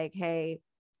and be like, hey,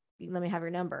 let me have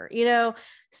your number.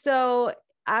 So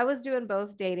I was doing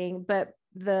both dating, but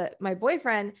my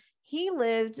boyfriend, he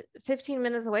lived 15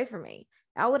 minutes away from me.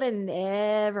 I would have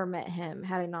never met him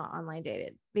had I not online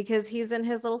dated because he's in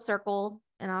his little circle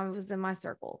and I was in my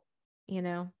circle.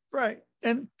 right.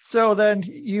 And so then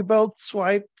you both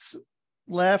swiped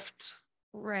left,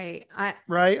 Right. I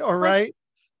right, or swipe right?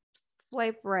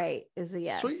 swipe right is a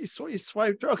yes. You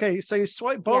swiped. Okay, so you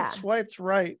both Yeah. swiped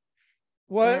right.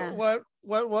 Yeah.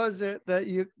 What was it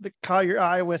that caught your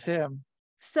eye with him?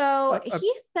 So Uh, uh,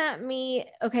 he sent me,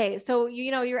 okay. So,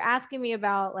 you're asking me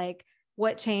about like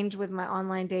what changed with my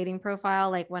online dating profile,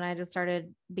 like when I just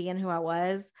started being who I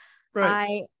was.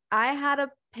 right, I had a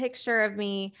picture of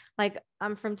me, like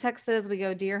I'm from Texas. We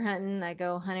go deer hunting. I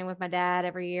go hunting with my dad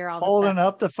every year, all this stuff. holding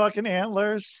up the fucking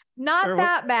antlers, Not or what?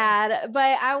 that bad,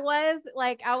 but I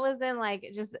was in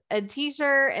like just a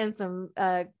t-shirt and some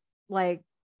like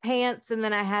pants, and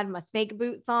then I had my snake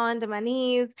boots on to my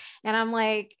knees, and I'm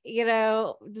like,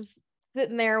 just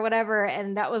sitting there, whatever.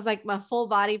 And that was like my full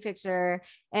body picture.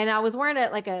 And I was wearing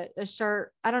it like a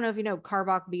shirt. I don't know if you know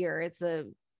Carbach beer. It's a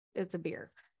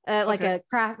beer. Like Okay, a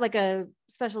craft, like a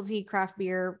specialty craft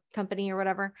beer company or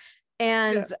whatever.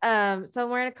 yeah, And so I'm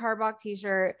wearing a Carbach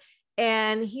t-shirt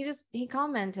and he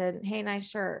commented, "Hey, nice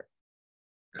shirt."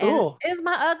 And cool, is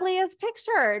my ugliest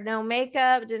picture. No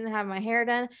makeup, didn't have my hair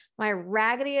done. My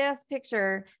raggedy ass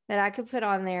picture that I could put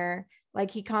on there,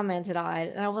 like he commented on.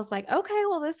 And I was like, okay,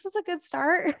 well, this is a good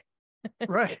start.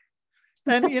 right.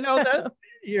 And that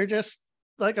you're just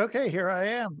like, okay, here I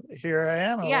am, and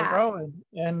we're Yeah. going.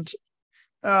 And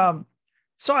um,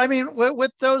 so I mean,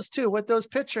 with those two, with those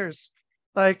pictures,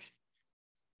 like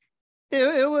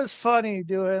it was funny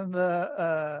doing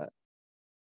the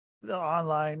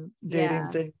online dating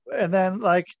Yeah. thing, and then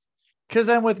like, because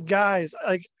then with guys,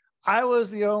 like I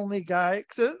was the only guy,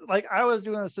 cause like I was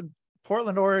doing this in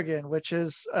Portland, Oregon, which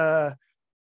is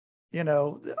you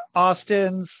know,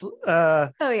 Austin's Oh,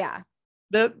 yeah.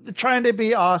 the trying to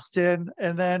be Austin,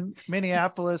 and then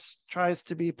Minneapolis tries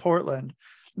to be Portland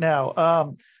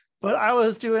now. But I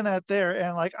was doing that there,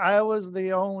 and like I was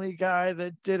the only guy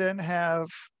that didn't have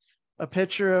a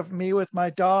picture of me with my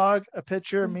dog, a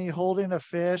picture of me holding a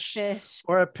fish, Fish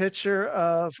or a picture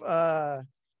of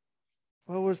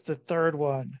what was the third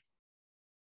one?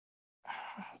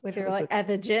 with What your was like it? at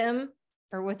the gym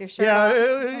or with your shirt Yeah, off or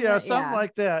yeah, something. something Yeah.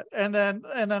 like that. And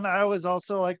then I was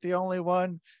also like the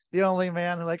only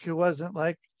man like who wasn't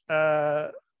like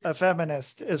a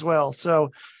feminist as well.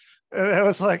 So it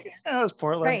was like it was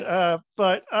Portland. Right.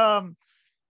 But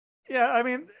yeah, I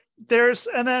mean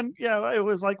and then it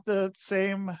was like the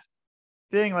same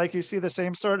thing. Like you see the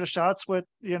same sort of shots with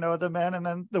the men, and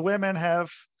then the women have.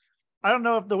 I don't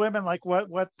know if the women like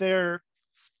what their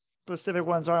specific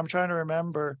ones are. I'm trying to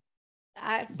remember,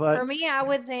 but For me, I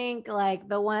would think like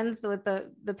the ones with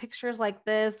the pictures like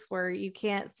this where you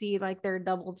can't see like their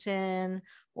double chin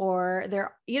or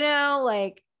their,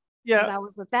 like yeah, that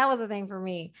was the thing for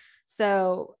me.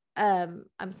 So I'm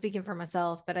speaking for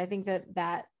myself, but I think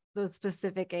that those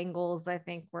specific angles I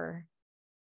think were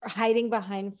hiding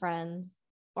behind friends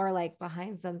or like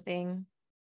behind something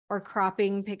or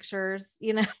cropping pictures.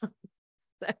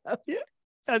 So. yeah.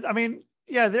 I mean,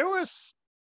 yeah,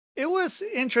 it was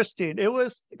interesting. It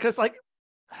was because like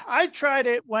I tried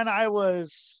it when I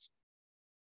was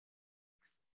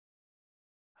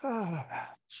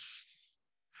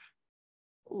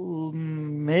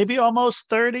maybe almost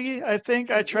 30. I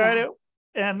think I tried Yeah, it,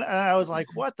 and I was like,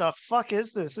 what the fuck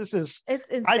is this? This is it's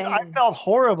I insane. felt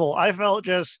horrible. I felt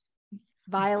just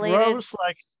Violated. gross.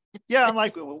 Like, yeah, I'm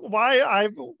like,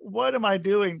 what am I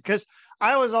doing? Because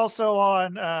I was also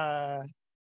on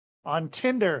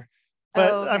Tinder.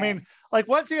 But Oh, I okay. mean, like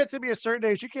once you get to be a certain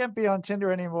age, you can't be on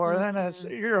Tinder anymore. And then Mm-mm.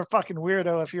 you're a fucking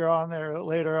weirdo if you're on there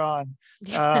later on.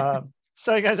 Uh,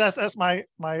 so guys, that's my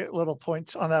little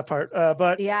point on that part.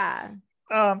 Yeah.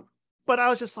 Um, but I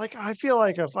was just like, I feel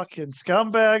like a fucking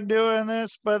scumbag doing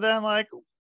this. But then like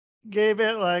gave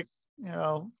it like, I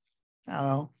don't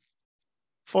know,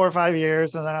 4 or 5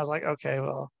 years, and then I was like, okay,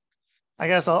 well, I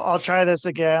guess I'll try this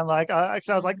again. Like,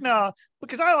 so I was like, Mhm. no,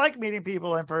 because I like meeting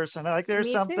people in person. Like,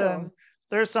 Me too.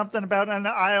 there's something about, and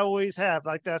I always have.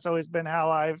 Like, that's always been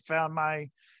how I've found my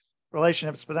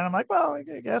relationships. But then I'm like, well,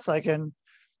 I guess I can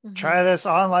try Mhm. this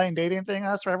online dating thing.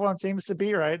 That's where everyone seems to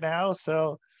be right now.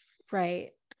 So,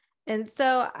 Right. And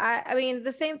so I mean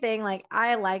the same thing, like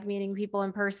I like meeting people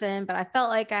in person, but I felt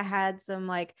like I had some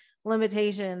like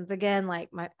limitations. Again, like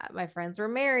my friends were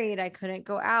married, I couldn't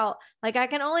go out. Like I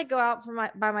can only go out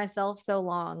by myself so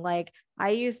long. Like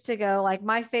I used to go, like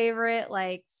my favorite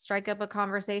like strike up a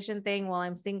conversation thing while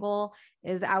I'm single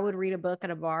is I would read a book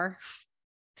at a bar.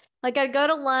 Like I'd go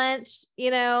to lunch,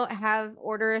 have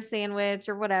order a sandwich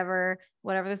or whatever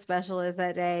the special is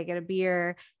that day, get a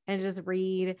beer and just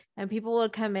read. And people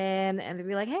would come in and they'd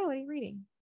be like, "Hey, what are you reading?"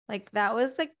 Like that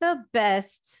was like the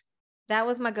best. That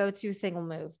was my go-to single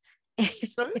move.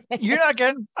 so you're not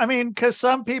getting. I mean, because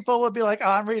some people would be like, oh,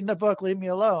 I'm reading a book, leave me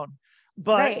alone.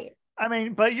 But Right. I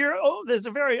mean, but there's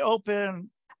a very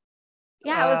open,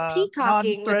 Yeah, I was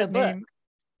peacocking with a book. non-threatening.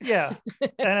 Yeah.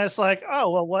 And it's like, oh,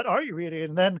 well, what are you reading?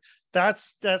 And then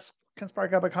that's can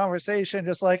spark up a conversation.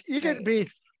 Just like you could Right.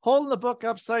 be holding the book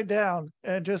upside down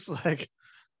and just like,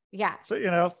 Yeah. so,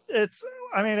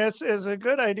 I mean, it's a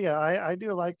good idea. I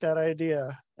do like that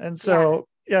idea. And Yeah. so,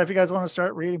 yeah, if you guys want to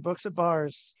start reading books at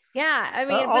bars, Yeah. I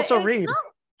mean, but also it's read, not,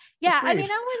 yeah. just I read.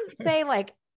 mean, I wouldn't say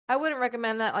like, I wouldn't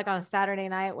recommend that like on a Saturday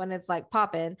night when it's like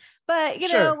popping, but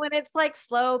Sure. when it's like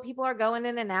slow, people are going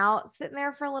in and out, sitting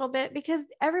there for a little bit because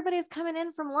everybody's coming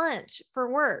in from lunch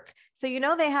for work. So,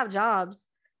 they have jobs.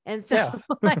 And so, Yeah.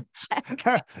 like,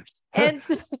 and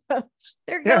so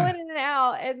they're Yeah. going in and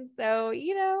out. And so,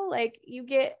 like you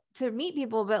get to meet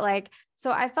people, but like,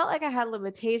 so I felt like I had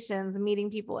limitations meeting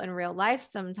people in real life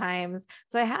sometimes.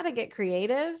 So I had to get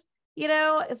creative.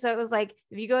 So it was like,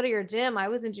 if you go to your gym, I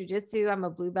was in jujitsu. I'm a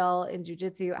blue belt in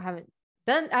jujitsu. I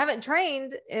haven't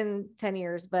trained in 10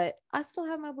 years, but I still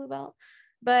have my blue belt.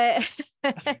 But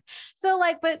so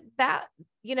like, but that,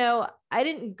 I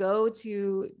didn't go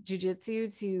to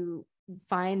jujitsu to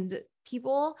find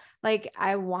people. Like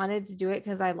I wanted to do it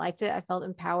because I liked it. I felt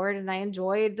empowered and I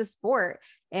enjoyed the sport.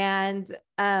 And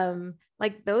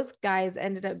like those guys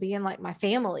ended up being like my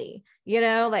family,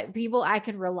 like people I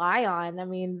could rely on. I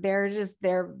mean,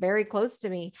 they're very close to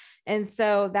me. And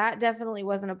so that definitely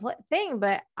wasn't a thing.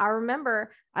 But I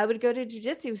remember I would go to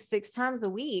jujitsu 6 times a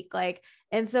week. Like,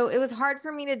 and so it was hard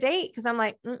for me to date because I'm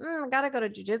like, I gotta go to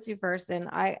jujitsu first. And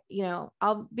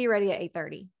I'll be ready at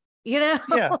 8:30, Yeah.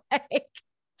 like,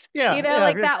 Yeah. Yeah.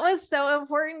 like that was so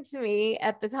important to me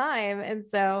at the time. And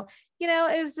so,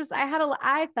 it was just,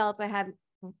 I felt I had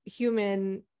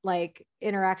human like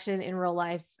interaction in real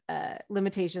life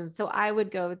limitations. So I would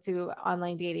go to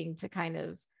online dating to kind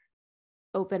of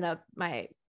open up my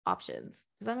options.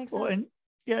 Does that make Well, sense? and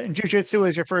yeah, and jujitsu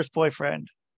is your first boyfriend.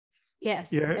 Yes,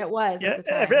 You're it was at Yeah, the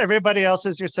time. everybody else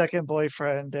is your second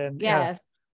boyfriend, and yeah, Yes.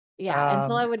 Yeah.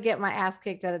 Until I um, would get my ass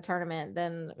kicked at a tournament,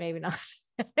 then maybe not.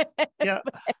 yeah,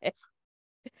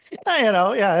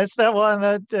 yeah, it's that one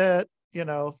that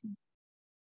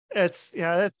it's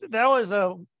that was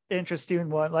a interesting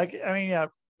one. Like, I mean,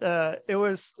 yeah, it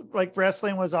was like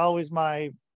wrestling was always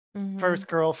my Mm-hmm. first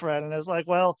girlfriend, and it's like,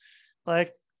 well,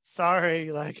 like,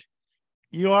 sorry, like,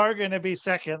 you are going to be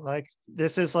second. Like,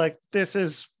 this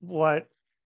is what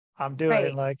I'm doing.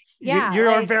 Right. Like, Yeah. you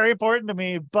are Like, very important to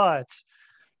me, but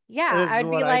yeah, this is I'd be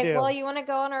what I like, do. well, you want to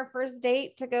go on our first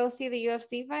date to go see the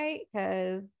UFC fight?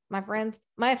 Because my friend's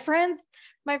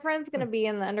gonna be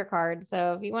in the undercard.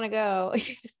 So if you want to go,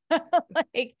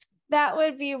 like that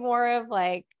would be more of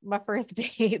like my first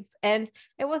dates. And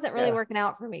it wasn't really Yeah. working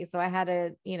out for me. So I had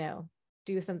to,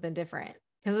 do something different.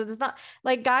 Because it's not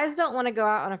like guys don't want to go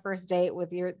out on a first date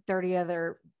with your 30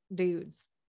 other dudes.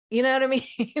 You know what I mean?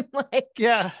 Like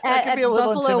Yeah. That at, could be at a the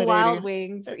little Buffalo Wild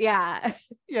intimidating. Wings. Yeah.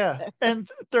 Yeah. And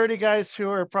 30 guys who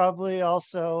are probably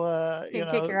also, Can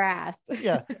kick your ass.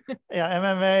 yeah. Yeah.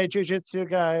 MMA, jujitsu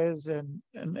guys. And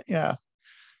yeah.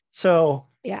 So,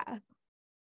 Yeah.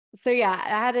 So yeah,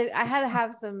 I had to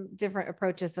have some different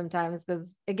approaches sometimes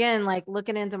because again, like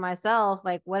looking into myself,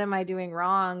 like what am I doing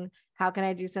wrong? How can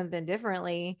I do something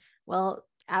differently? Well,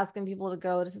 asking people to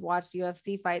go to watch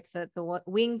UFC fights at the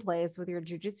wing place with your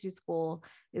jujitsu school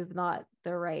is not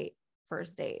the right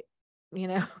first date.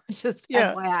 It's just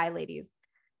yeah. FYI, ladies.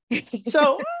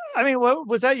 So, I mean, what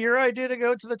was that your idea to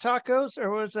go to the tacos, or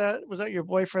was that your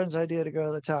boyfriend's idea to go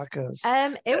to the tacos?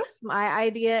 It was my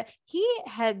idea. He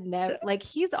had never like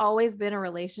he's always been a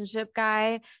relationship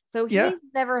guy. So Yeah. he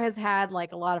never has had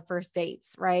like a lot of first dates,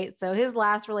 right? So his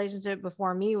last relationship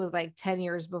before me was like 10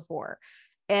 years before.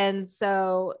 And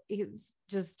so he's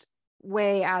just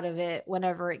way out of it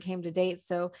whenever it came to dates.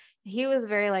 So he was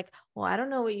very like, well, I don't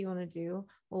know what you want to do.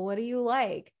 Well, what do you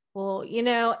like? Well,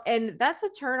 and that's a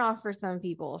turn off for some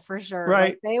people for sure. Like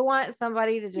Right. they want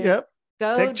somebody to just Yep.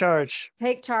 Take go charge.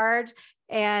 take charge.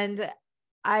 And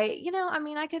I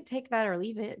mean, I could take that or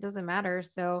leave it. It doesn't matter.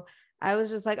 So I was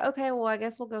just like, okay, well, I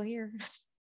guess we'll go here.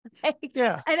 Like,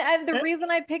 Yeah. and the Eh, reason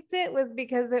I picked it was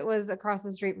because it was across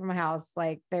the street from my house.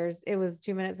 Like it was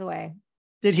 2 minutes away.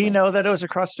 Did he Like know that it was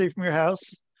across the street from your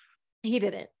house? he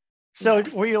didn't. So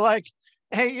No. were you like,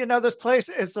 hey, this place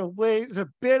is it's a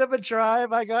bit of a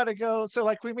drive. I gotta go. So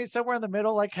like we meet somewhere in the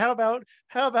middle. Like, how about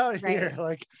here? Right.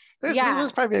 Like this Yeah.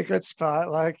 probably a good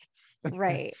spot. Like,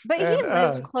 Right. But he and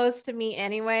lived close to me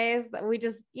anyways. We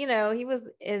just, he was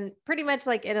in pretty much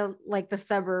like in a like the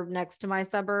suburb next to my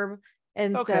suburb.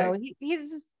 And so okay. he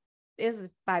just is a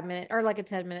 5 minute or like a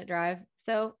 10-minute drive.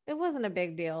 So it wasn't a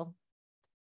big deal.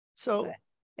 So But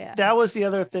yeah. that was the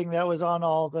other thing that was on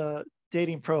all the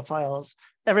dating profiles.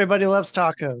 Everybody loves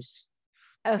tacos.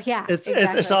 Oh yeah, It's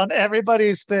exactly. on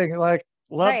everybody's thing. Like,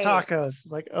 love Right. tacos.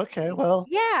 It's like, okay, well,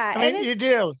 Yeah. I And mean, it's you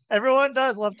do. Everyone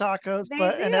does love tacos, they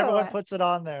and everyone do. puts it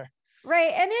on there.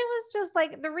 Right. And it was just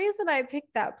like the reason I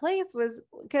picked that place was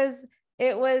because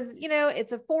it was,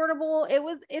 it's affordable.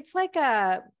 It's like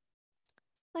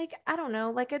I don't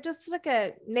know, like just like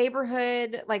a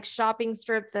neighborhood like shopping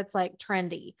strip that's like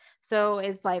trendy. So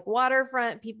it's like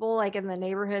waterfront. People like in the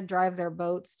neighborhood drive their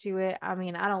boats to it. I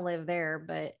mean, I don't live there,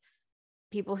 but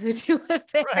people who do live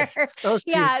Right. there, Those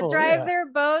yeah, people, drive yeah. their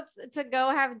boats to go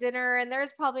have dinner. And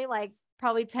there's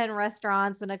probably 10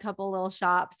 restaurants and a couple little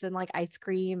shops and like ice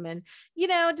cream and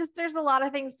just there's a lot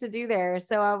of things to do there.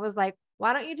 So I was like,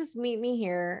 why don't you just meet me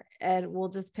here and we'll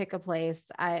just pick a place.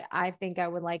 I think I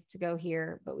would like to go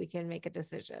here, but we can make a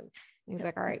decision. And he's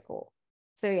like, all right, cool.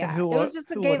 So And yeah, it was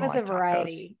just, it who gave wouldn't us a like tacos?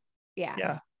 variety. Yeah.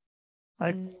 Yeah.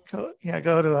 Like, Mm,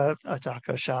 go to a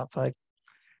taco shop. Like,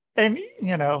 and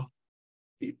you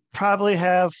probably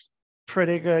have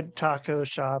pretty good taco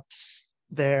shops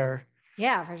there.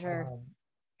 yeah, for sure.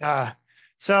 Um,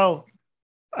 so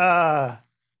uh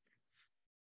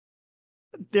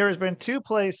there's been two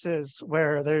places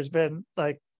where there's been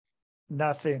like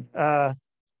nothing.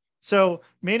 So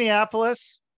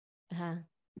Minneapolis, Uh-huh.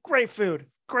 great food,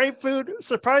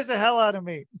 surprised the hell out of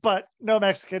me, but no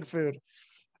Mexican food.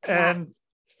 Yeah, And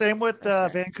same with for sure.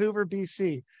 Vancouver,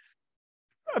 BC.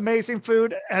 Amazing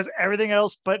food, has everything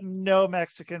else, but no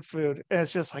Mexican food. And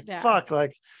it's just like, Yeah. fuck,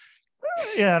 like,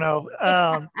 you know,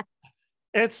 um,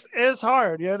 it's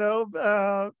hard,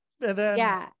 and then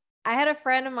Yeah. I had a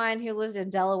friend of mine who lived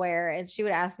in Delaware and she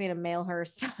would ask me to mail her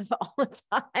stuff all the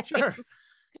time. sure,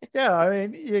 yeah, I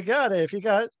mean, you gotta, if you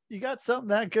got something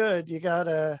that good, you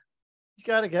gotta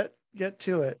get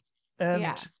to it. And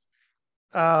Yeah.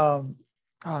 oh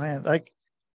man, like,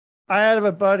 I have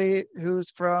a buddy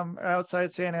who's from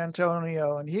outside San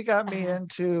Antonio, and he got me Uh-huh.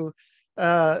 into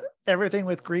everything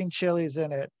with green chilies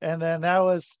in it. And then that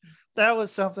was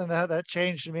something that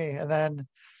changed me. And then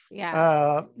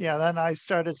Yeah. yeah, then I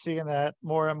started seeing that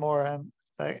more and more. And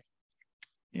like,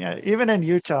 yeah, even in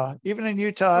Utah, Oh, they had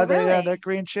that really?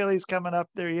 green chilies coming up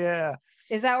there. Yeah.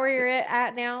 Is that where you're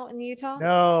at now in Utah?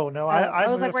 No, Oh, I I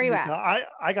was like, moved where from you at? Utah.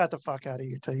 I got the fuck out of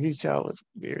Utah. Utah was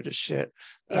weird as shit.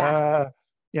 Yeah.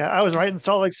 Yeah, I was right in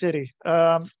Salt Lake City.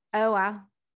 Oh, wow.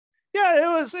 Yeah, it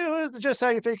was just how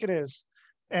you think it is.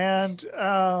 And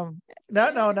now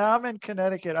I'm in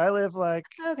Connecticut. I live like,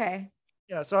 Okay.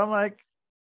 yeah, so I'm like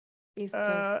East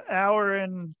Coast. hour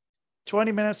and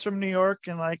 20 minutes from New York,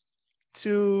 and like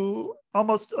two,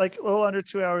 almost like a little under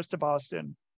 2 hours to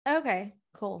Boston. Okay,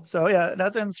 cool. So yeah,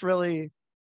 nothing's really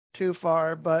too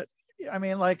far. But I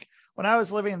mean, like when I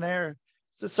was living there,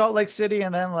 so Salt Lake City,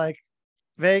 and then like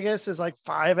Vegas is like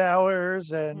 5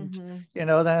 hours, and Hmm.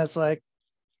 then it's like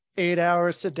 8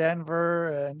 hours to Denver,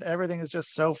 and everything is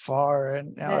just so far.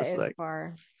 And now That it's is like,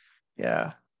 far.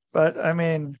 yeah. But I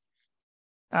mean,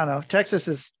 I don't know. Texas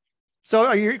is, so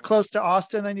are you close to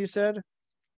Austin then you said?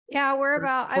 Yeah, Or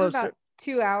I'm closer? about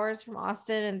 2 hours from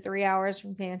Austin and 3 hours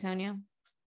from San Antonio.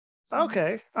 Mhm.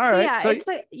 Okay. All So right. yeah, So it's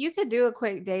like you could do a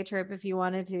quick day trip if you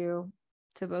wanted to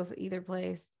both either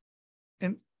place.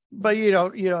 and but you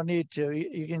don't need to.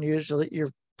 You can usually, you're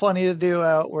plenty to do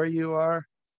out where you are.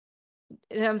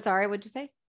 I'm sorry, what'd you say?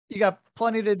 You got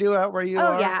plenty to do out where you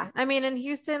Oh are. yeah. I mean, in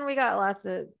Houston, we got lots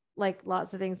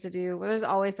of things to do. There's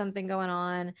always something going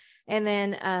on. And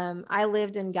then I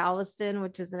lived in Galveston,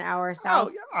 which is an hour Oh,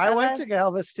 south I of went us. to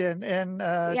Galveston in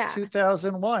Yeah.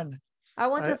 2001. I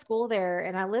went I to school there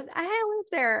and I had lived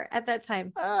there at that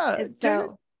time. And do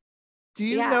so do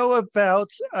you yeah. know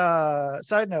about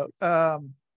side note,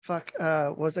 fuck,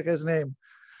 what's that guy's name?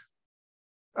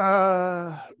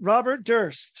 Robert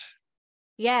Durst.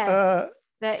 Yes. Uh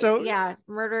That so yeah,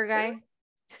 murder guy.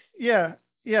 yeah,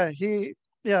 yeah,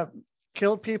 yeah,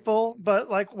 killed people, but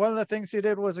like one of the things he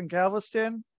did was in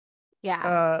Galveston.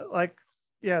 Yeah. Like,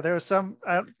 yeah, there was some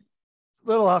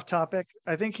little off topic.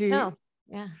 I think he No.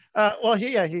 Yeah. well,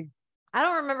 he I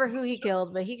don't remember who he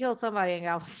killed, but he killed somebody in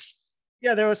Galveston.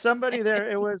 yeah, there was somebody there.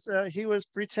 It was he was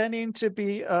pretending to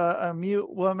be a mute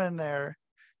woman there,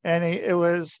 and it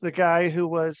was the guy who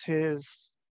was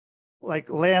his like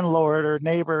landlord or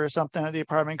neighbor or something at the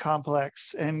apartment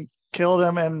complex, and killed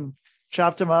him and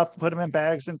chopped him up, put him in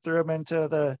bags, and threw him into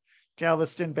the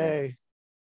Galveston Ugh, Bay.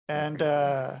 so And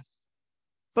crazy.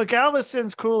 but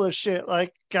Galveston's cool as shit.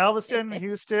 Like Galveston,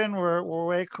 Houston were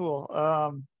way cool.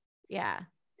 Yeah.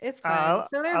 It's fun.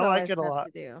 So I there's like always it a stuff lot.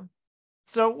 to do.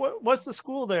 So what's the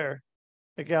school there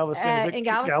at Galveston? Is it In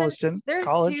Galveston, Galveston there's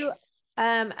two. College?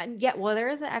 And yeah, well, there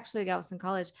isn't actually Galveston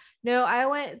College. No, I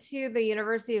went to the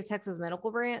University of Texas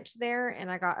Medical Branch there, and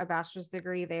I got a bachelor's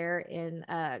degree there in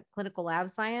clinical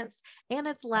lab science. And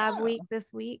it's lab week Ah, this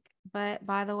week. But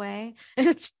by the way,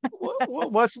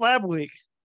 what's Lab Week?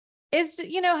 it's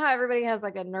you know how everybody has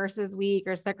like a nurses week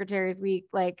or secretaries week.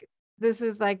 Like this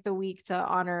is like the week to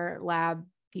honor lab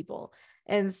people,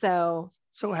 and so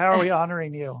So how are we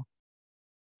honoring you?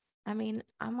 I mean,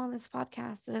 I'm on this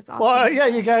podcast, and it's Well, awesome. yeah,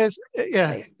 you guys,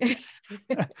 yeah, Like,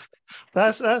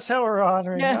 that's how we're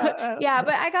honoring. no, yeah,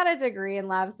 but I got a degree in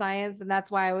lab science, and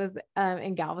that's why I was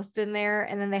in Galveston there,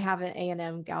 and then they have an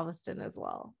A&M Galveston as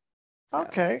well. So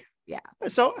Okay. yeah,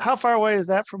 So how far away is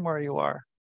that from where you are?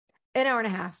 an hour and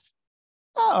a half.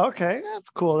 Oh, okay. That's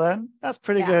cool then. That's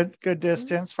pretty Yeah, good mhm,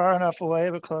 distance. Far enough away,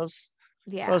 but close.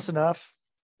 yeah, Close enough.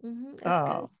 it's good.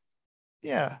 Oh,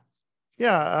 yeah.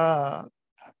 Yeah.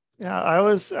 Yeah. I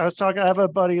was talking, I have a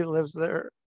buddy that lives there,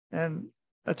 and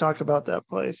I talk about that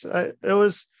place. It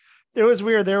was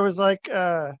weird. There was like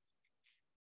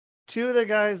two of the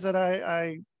guys that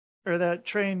I or that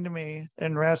trained me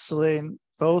in wrestling,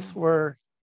 both were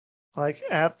like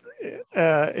at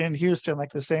in Houston,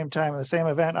 like the same time, the same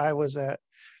event I was at,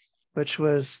 which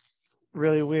was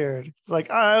really weird. It's like,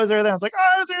 oh, I was there then. It's like,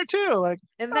 oh, I was there too. Like,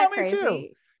 Isn't oh, that me too.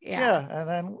 crazy? Yeah, Yeah. And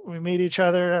then we meet each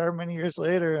other however many years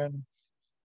later in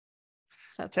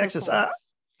that's so Texas. cool.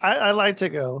 I like to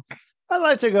go. I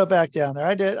like to go back down there.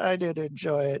 I did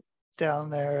enjoy it down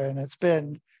there, and it's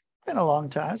been a long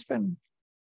time. It's been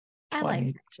I like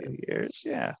it 22 too. years.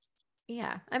 Yeah.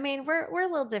 Yeah, I mean, we're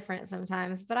a little different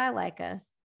sometimes, but I like us.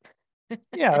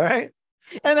 Yeah, right.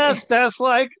 And that's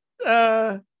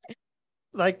uh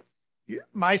like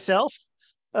myself,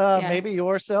 Yeah, maybe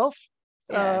yourself,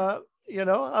 yeah,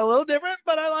 a little different,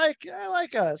 but I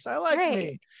like us. I like right,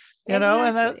 me, and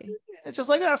that exactly, it's just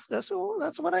like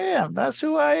that's what I am. That's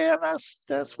who I am.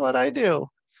 That's what I do.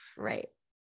 right.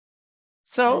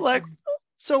 So That's like,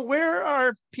 so where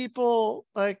are people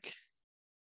like,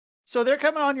 so they're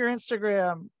coming on your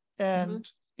Instagram mhm.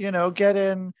 and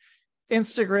getting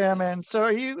Instagram, and so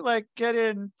are you like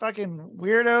getting fucking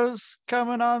weirdos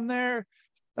coming on there?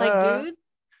 Like Uh dudes.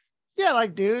 Yeah,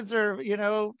 like dudes or,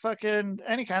 fucking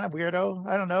any kind of weirdo.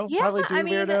 I don't know. Yeah, Probably I dude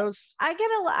mean, weirdos.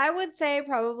 I would say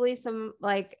probably some,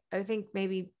 like, I think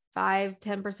maybe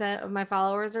 5-10% of my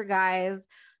followers are guys.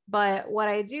 But what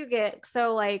I do get,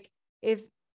 so like if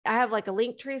I have like a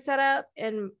link tree set up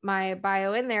in my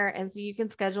bio in there, and so you can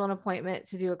schedule an appointment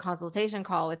to do a consultation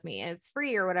call with me, and it's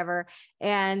free or whatever.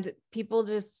 And people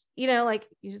just, like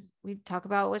we talk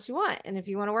about what you want and if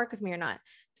you want to work with me or not.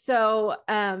 So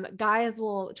guys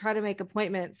will try to make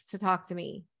appointments to talk to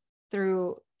me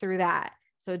through that.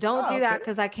 So don't Oh, do okay. that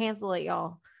because I cancel it,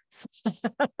 y'all.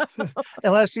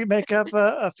 Unless you make up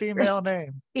a female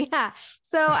name. Yeah.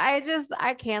 So I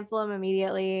cancel them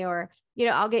immediately, or,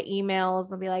 I'll get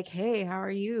emails and be like, hey, how are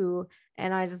you?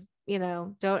 And I just,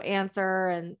 don't answer.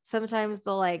 And sometimes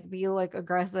they'll like be like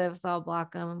aggressive. So I'll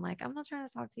block them. I'm like, I'm not trying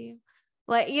to talk to you.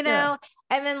 Like, Yeah.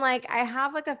 and then like I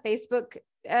have like a Facebook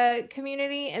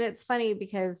community, and it's funny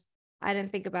because I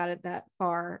didn't think about it that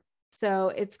far. So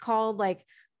it's called like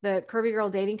the Curvy Girl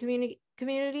Dating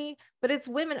community, but it's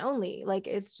women only. Like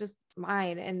it's just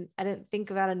mine, and I didn't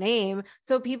think about a name.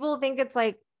 So people think it's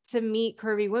like to meet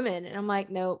curvy women, and I'm like,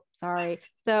 nope, sorry.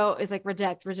 So it's like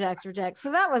reject, reject, reject.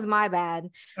 So that was my bad.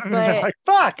 I mean, But like,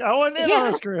 fuck, I wasn't in on yeah,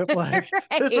 this group. Like,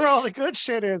 this is right, where all the good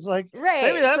shit is. Like, maybe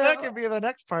right. that So could be the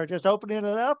next part, just opening it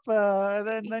up,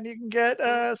 and then you can get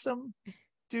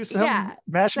do some yeah. So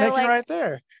matchmaking like right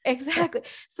there. exactly.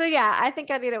 So yeah, I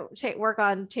think I need to work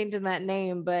on changing that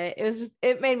name, but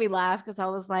it made me laugh because I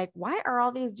was like, why are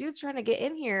all these dudes trying to get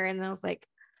in here? And I was like,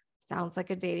 sounds like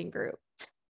a dating group.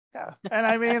 Yeah, and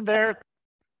I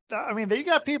mean, you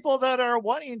got people that are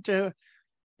wanting to,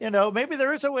 maybe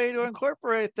there is a way to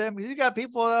incorporate them. You got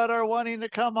people that are wanting to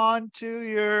come onto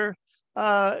your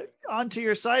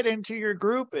site, into your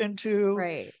group, into,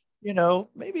 Right.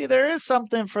 maybe there is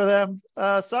something for them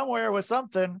somewhere with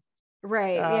something.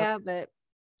 Right. Uh, Yeah. But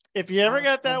if you ever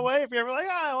get that so way, if you're ever like,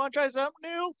 I want to try something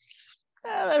new,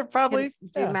 they're can probably, do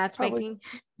probably matchmaking.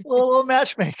 a little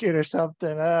matchmaking or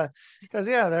something. Because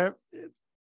they're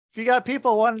if you got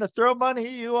people wanting to throw money,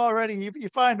 you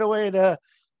find a way to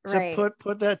Right.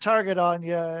 put that target on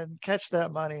you and catch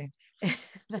that money.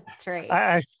 That's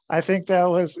right. I think that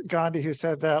was Gandhi who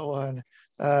said that one.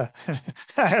 I,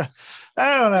 I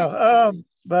don't know.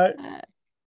 But Uh,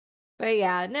 but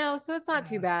yeah, no, so it's not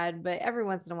too bad. But every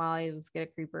once in a while, you just get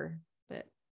a creeper, but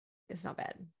it's not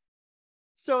bad.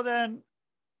 so then,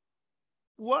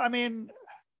 what I mean,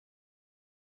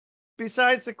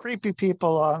 besides the creepy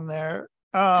people on there,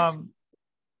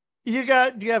 do you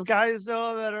have guys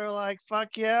though that are like,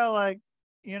 fuck yeah, like,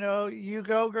 you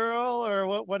go girl,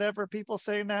 or whatever people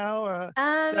say now, or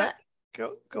does Um, that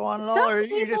go on at some all, or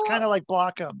you just kind people, of like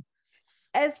block them?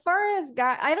 as far as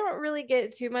guys, I don't really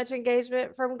get too much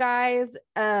engagement from guys.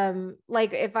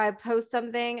 Like if I post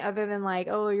something other than like,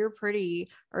 oh, you're pretty,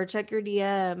 or check your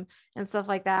DM and stuff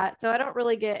like that. So I don't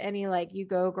really get any like, you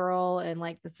go girl, and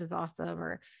like this is awesome,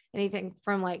 or anything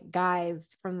from like guys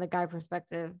from the guy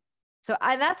perspective. So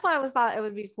that's why I was thought it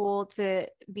would be cool to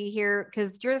be here,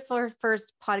 because you're the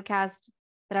first podcast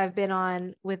that I've been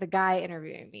on with a guy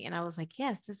interviewing me. And I was like,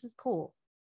 yes, this is cool.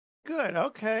 Good.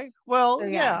 Okay. So Well, yeah.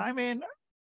 yeah. I mean,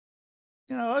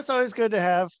 it's always good to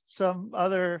have some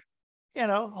other,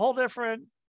 whole different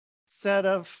set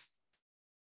of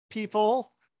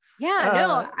people. Yeah, no,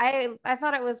 Uh, I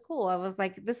thought it was cool. I was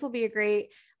like, this will be a great,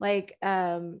 like,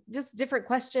 just different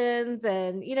questions,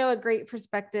 and a great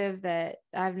perspective that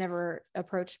I've never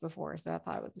approached before. So I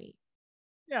thought it was neat.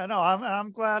 yeah. No,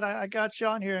 I'm glad I got you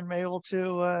on here and be able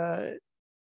to,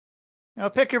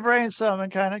 pick your brain some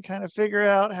and kind of figure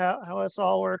out how it's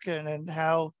all working, and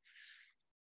how,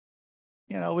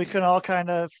 we can all kind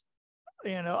of,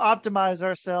 optimize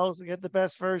ourselves and get the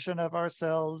best version of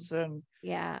ourselves, and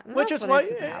Yeah, and which that's is what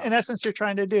what it's in about. essence you're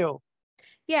trying to do.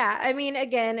 Yeah, I mean,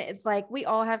 again, it's like we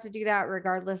all have to do that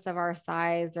regardless of our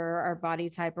size or our body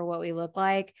type or what we look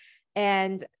like.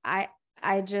 And I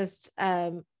just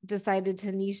decided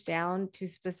to niche down to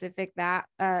specifically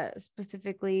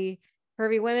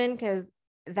curvy women, because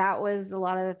that was a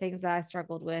lot of the things that I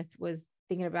struggled with, was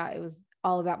thinking about it was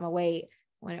all about my weight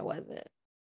when it wasn't.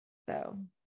 So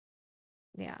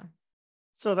yeah.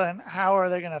 So then how are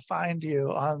they going to find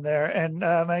you on there, and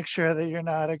make sure that you're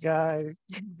not a guy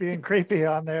being creepy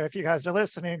on there? If you guys are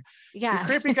listening, if you Yeah.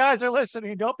 creepy guys are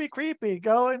listening, don't be creepy.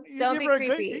 Go and you Don't give be her a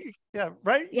good, creepy. yeah,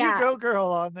 right. You Yeah. go girl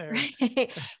on there.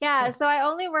 Right. Yeah. So I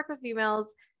only work with females.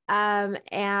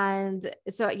 And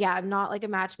so, yeah, I'm not like a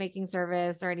matchmaking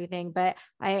service or anything, but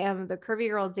I am the Curvy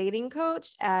Girl dating coach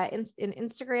in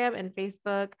Instagram and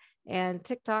Facebook and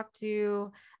TikTok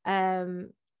too. Um,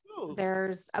 Ooh,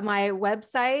 there's my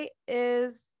website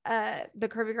is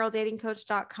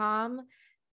thecurvygirldatingcoach.com.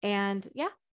 And yeah,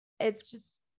 it's just,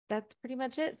 that's pretty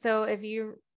much it. So if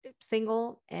you're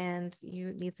single and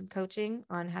you need some coaching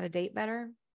on how to date better,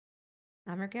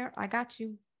 I'm your girl. I got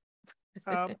you.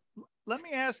 Um, Let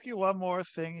me ask you one more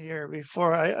thing here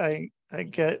before I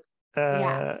get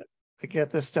Yeah. I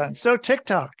get this done. So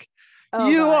TikTok, Oh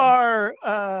you God.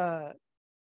 are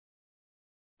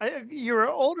you're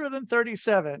older than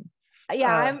 37.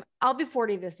 Yeah, Uh, I'll be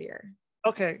 40 this year.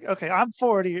 okay, I'm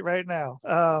 40 right now.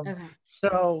 Okay.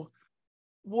 So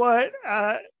what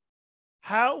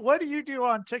what do you do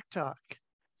on TikTok?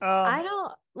 I Um,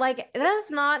 don't like,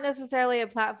 that's not necessarily a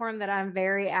platform that I'm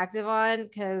very active on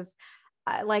because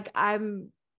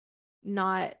I'm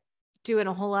not doing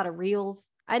a whole lot of reels.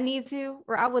 I need to,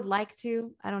 or I would like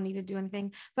to. I don't need to do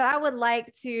anything, but I would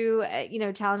like to,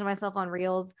 challenge myself on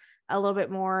reels a little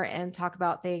bit more and talk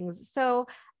about things. So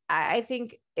I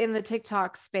think in the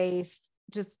TikTok space,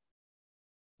 just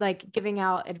like giving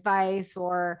out advice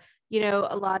or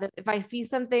a lot of, if I see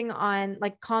something on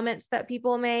like comments that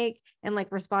people make and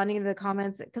like responding to the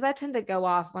comments, because I tend to go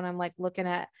off when I'm like looking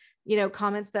at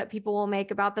comments that people will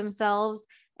make about themselves,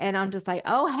 and I'm just like,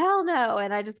 oh hell no,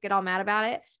 and I just get all mad about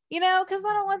it, because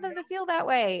I don't want them to feel that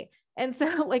way. And so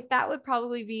like that would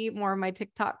probably be more of my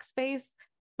TikTok space.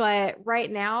 But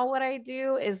right now what I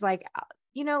do is like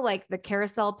like the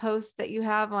carousel posts that you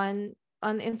have on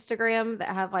Instagram that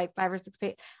have like 5 or 6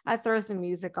 pages. I throw some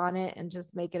music on it and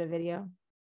just make it a video.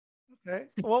 okay.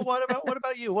 Well, what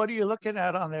about you? What are you looking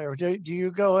at on there? Do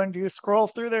you go and do you scroll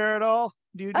through there at all?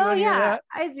 Do you do Oh any of yeah, that?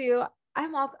 I do.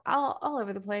 I'm all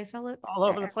over the place. I look All at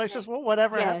over the place, just everything.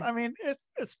 whatever Yes. I mean,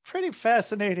 it's pretty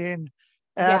fascinating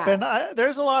app, Yeah. and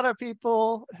there's a lot of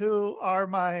people who are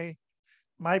my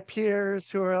peers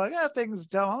who are like, things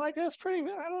don't. I'm like, that's pretty.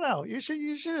 I don't know. You should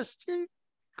just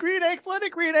green eggs, let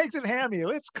it green eggs and ham you.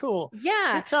 It's cool.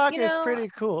 Yeah. TikTok is pretty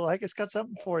cool. Like it's got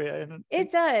something for you, and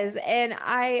It does. And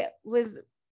I was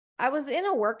in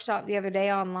a workshop the other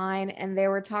day online, and they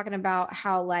were talking about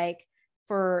how like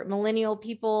for millennial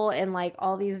people and like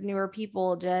all these newer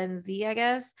people, Gen Z, I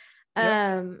guess,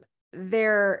 yep,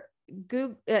 their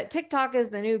Google TikTok is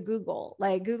the new Google.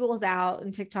 Like Google's out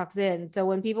and TikTok's in. So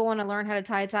when people want to learn how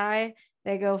to tie,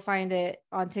 they go find it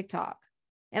on TikTok.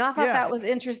 And I thought yeah. that was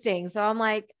interesting. So I'm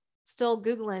like still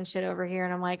Googling shit over here,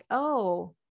 and I'm like,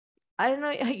 oh, I didn't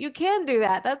know you can do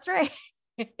that. That's right.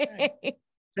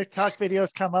 TikTok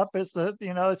videos come up as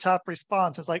the top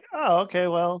response. It's like, oh, okay,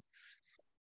 well,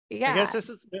 I guess Yeah. this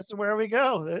is where we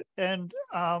go. And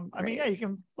I mean, yeah, Right. you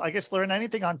can, I guess, learn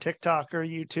anything on TikTok or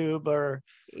YouTube or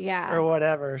Yeah.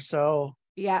 whatever. So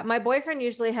Yeah. My boyfriend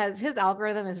usually has, his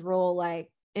algorithm is real like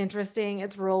interesting.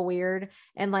 It's real weird.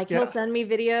 And like he'll yeah, send me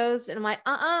videos and I'm like,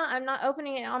 I'm not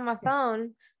opening it on my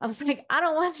phone. I was like, I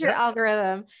don't want your yeah,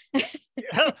 algorithm.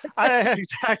 yeah. I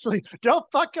actually don't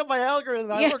fuck up my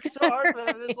algorithm. I Yeah. worked so hard for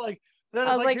that. I was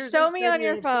like, Here's show this me on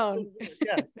video. your phone.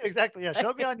 Yeah, exactly. Yeah,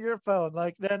 show me on your phone.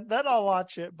 Like then I'll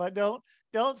watch it, but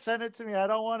don't send it to me. I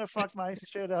don't want to fuck my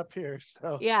shit up here.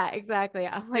 So Yeah, exactly.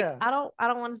 I'm like, yeah. I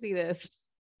don't want to see this.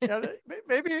 Yeah,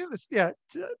 maybe it's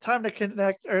time to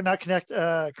connect or not connect.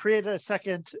 Create a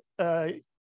second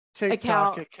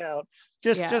TikTok Account. account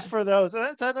just Yeah. for those, and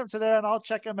then send them to there, and I'll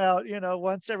check them out.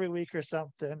 Once every week or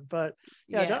something. But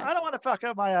yeah, Yeah. I don't want to fuck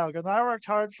up my algorithm. I worked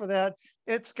hard for that.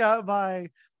 It's got my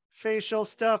facial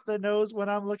stuff that knows when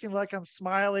I'm looking like I'm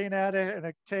smiling at it, and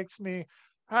it takes me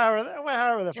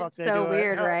however the fuck It's they so do it,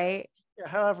 weird, right?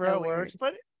 however So it weird. works.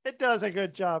 But it does a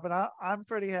good job, and I'm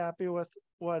pretty happy with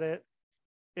what it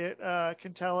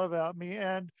can tell about me,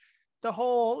 and the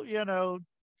whole yeah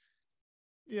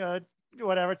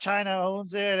whatever, China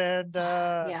owns it, and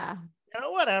Yeah.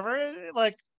 whatever,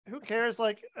 like who cares,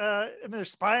 like and they're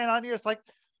spying on you. It's like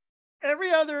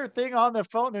every other thing on the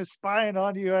phone is spying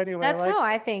on you anyway. That's Like how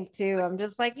I think too. like I'm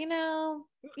just like, who y'all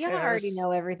already cares?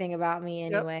 know everything about me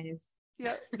Yep. anyways.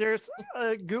 Yeah, there's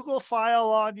a Google file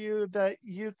on you that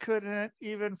you couldn't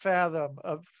even fathom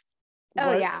of Oh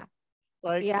what, yeah.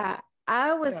 like, Yeah.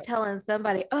 I was yeah. telling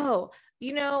somebody, oh,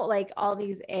 like all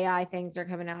these AI things are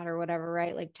coming out or whatever,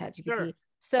 right? Like Sure. ChatGPT.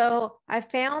 So I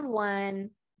found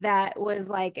one that was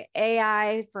like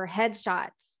AI for headshots,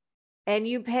 and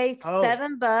you pay Oh,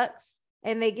 $7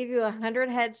 and they give you 100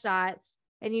 headshots,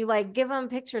 and you like give them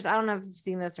pictures. I don't know if you've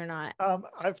seen this or not.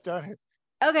 I've done it,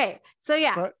 Okay. So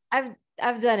yeah, but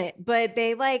I've done it, but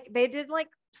they did like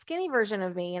skinny version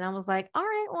of me, and I was like, all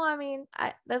right, well, I mean,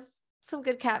 that's some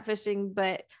good catfishing,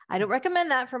 but I don't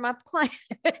recommend that for my clients.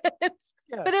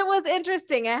 yeah. But it was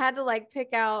interesting. I had to like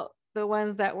pick out the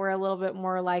ones that were a little bit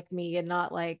more like me and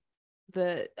not like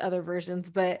the other versions.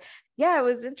 But yeah, it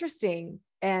was interesting.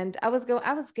 And I was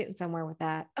getting somewhere with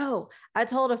that. Oh, I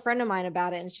told a friend of mine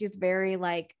about it, and she's very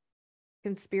like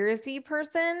conspiracy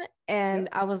person. And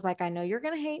I was like, I know you're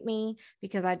going to hate me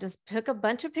because I just took a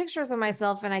bunch of pictures of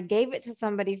myself and I gave it to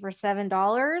somebody for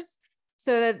 $7.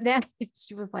 So that now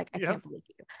she was like, I can't believe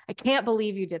you. I can't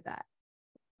believe you did that.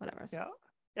 Whatever. Yeah.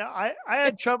 Yeah. I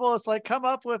had trouble. It's like, come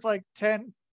up with like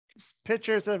 10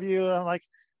 pictures of you. I'm like,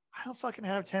 I don't fucking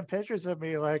have 10 pictures of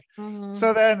me. Like,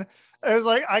 so then it was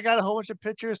like, I got a whole bunch of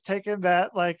pictures taken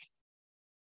that like,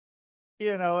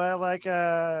 at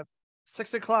like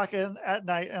 6 o'clock at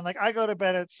night. And like, I go to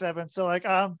bed at 7. So like,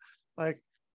 I'm like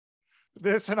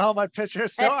this and all my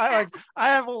pictures. So I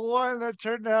have one that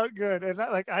turned out good. And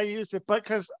I used it, but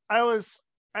cause I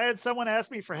had someone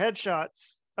ask me for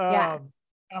headshots. I'm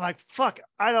like, fuck,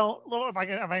 I don't know if I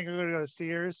can go to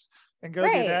Sears and go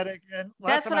do that again.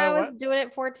 That's what I was doing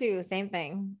it for too. Same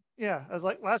thing. Yeah. I was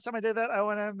like, last time I did that, I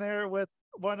went in there with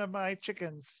one of my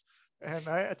chickens and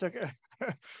I took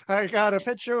I got a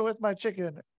picture with my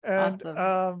chicken. And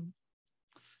awesome.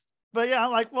 but yeah,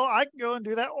 I'm like, well, I can go and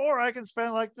do that, or I can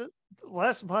spend like the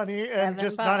less money and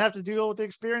just not have to deal with the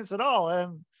experience at all.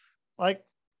 And like,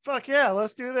 fuck yeah,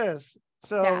 let's do this.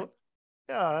 So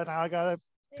yeah, now I got a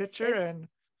picture and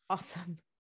awesome.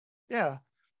 Yeah.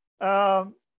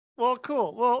 Well,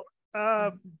 cool. Well,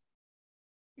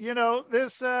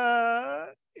 this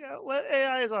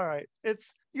AI is all right.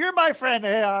 You're my friend,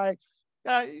 AI.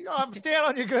 I'm staying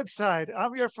on your good side.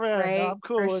 I'm your friend. Right, I'm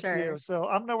cool with you. So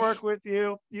I'm gonna work with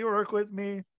you. You work with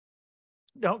me.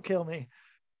 Don't kill me.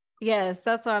 Yes,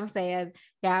 that's what I'm saying.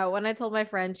 Yeah. When I told my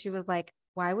friend, she was like,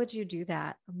 why would you do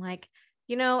that? I'm like,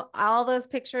 all those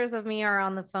pictures of me are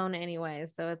on the phone anyway.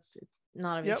 So it's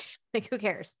not a big deal. Like, who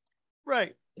cares?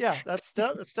 Right. Yeah. That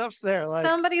stuff's there. Like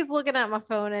somebody's looking at my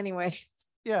phone anyway.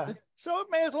 Yeah. So it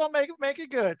may as well make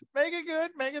it good. Make it good,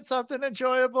 make it something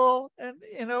enjoyable. And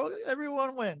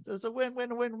everyone wins. It's a win.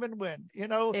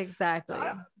 Exactly.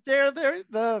 They're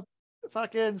the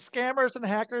fucking scammers and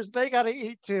hackers, they gotta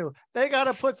eat too. They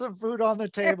gotta put some food on the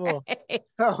table.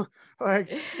 So like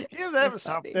give them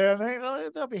something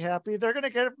and they'll be happy. They're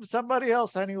gonna get it from somebody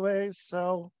else anyways.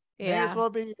 So may as well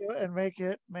be you and make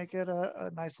it a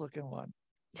nice looking one.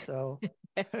 So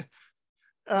that's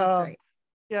right.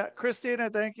 Yeah, Christina,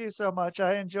 thank you so much.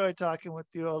 I enjoyed talking with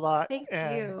you a lot. Thank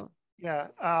you. Yeah,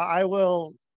 I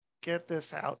will get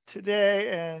this out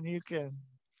today and you can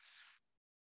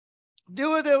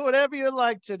do with it whatever you'd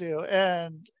like to do.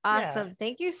 And awesome.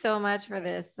 Thank you so much for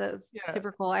this. That's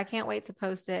super cool. I can't wait to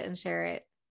post it and share it.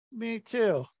 Me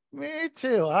too.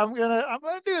 I'm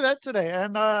gonna do that today.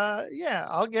 And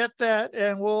I'll get that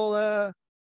and we'll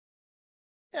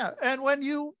and when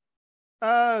you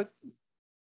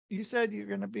you said you're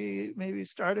gonna be maybe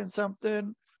starting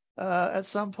something at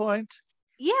some point.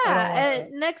 Yeah.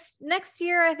 Next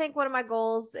year, I think one of my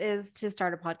goals is to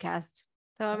start a podcast.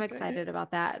 So I'm excited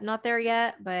about that. Not there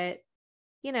yet, but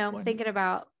thinking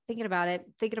about it,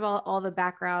 thinking about all the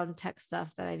background tech stuff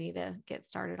that I need to get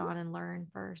started on and learn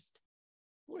first.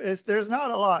 There's not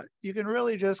a lot. You can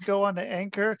really just go on to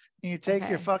Anchor and you take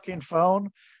your fucking phone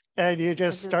and you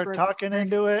just start talking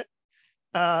into it.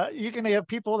 You can have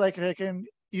people that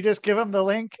you just give them the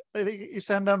link, you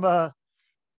send them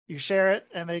you share it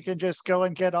and they can just go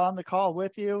and get on the call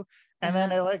with you. And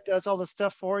then it does all the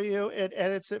stuff for you. It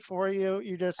edits it for you.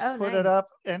 You just put it up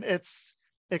and if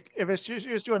it's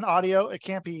just doing audio, it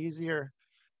can't be easier.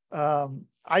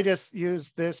 I just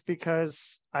use this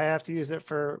because I have to use it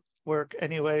for work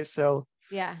anyway. So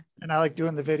and I like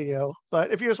doing the video,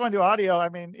 but if you just want to do audio, I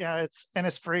mean,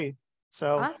 it's free.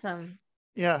 So awesome.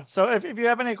 Yeah. So if you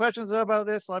have any questions about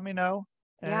this, let me know.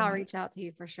 I'll reach out to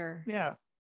you for sure. Yeah.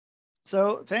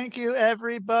 So thank you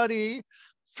everybody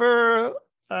for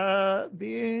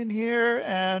being here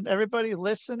and everybody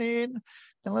listening.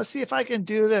 And let's see if I can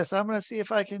do this. I'm going to see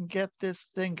if I can get this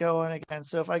thing going again.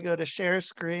 So if I go to share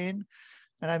screen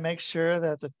and I make sure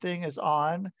that the thing is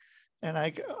on and I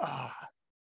go, I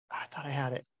thought I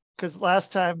had it because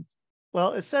last time,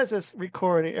 well, it says it's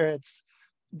recording or it's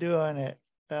doing it.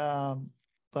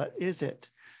 But is it?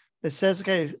 It says,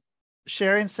 okay,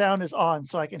 sharing sound is on.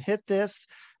 So I can hit this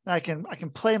and I can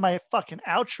play my fucking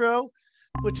outro,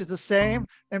 which is the same,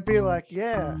 and be like,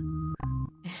 yeah.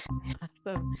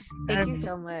 Awesome. Thank you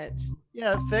so much.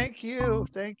 Yeah, thank you.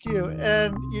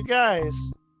 And you guys,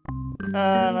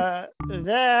 that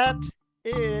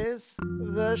is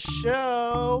the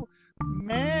show,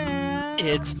 man.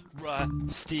 It's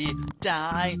Rusty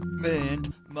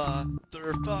Diamond,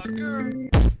 motherfucker.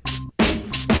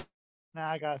 Now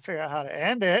I gotta figure out how to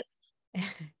end it.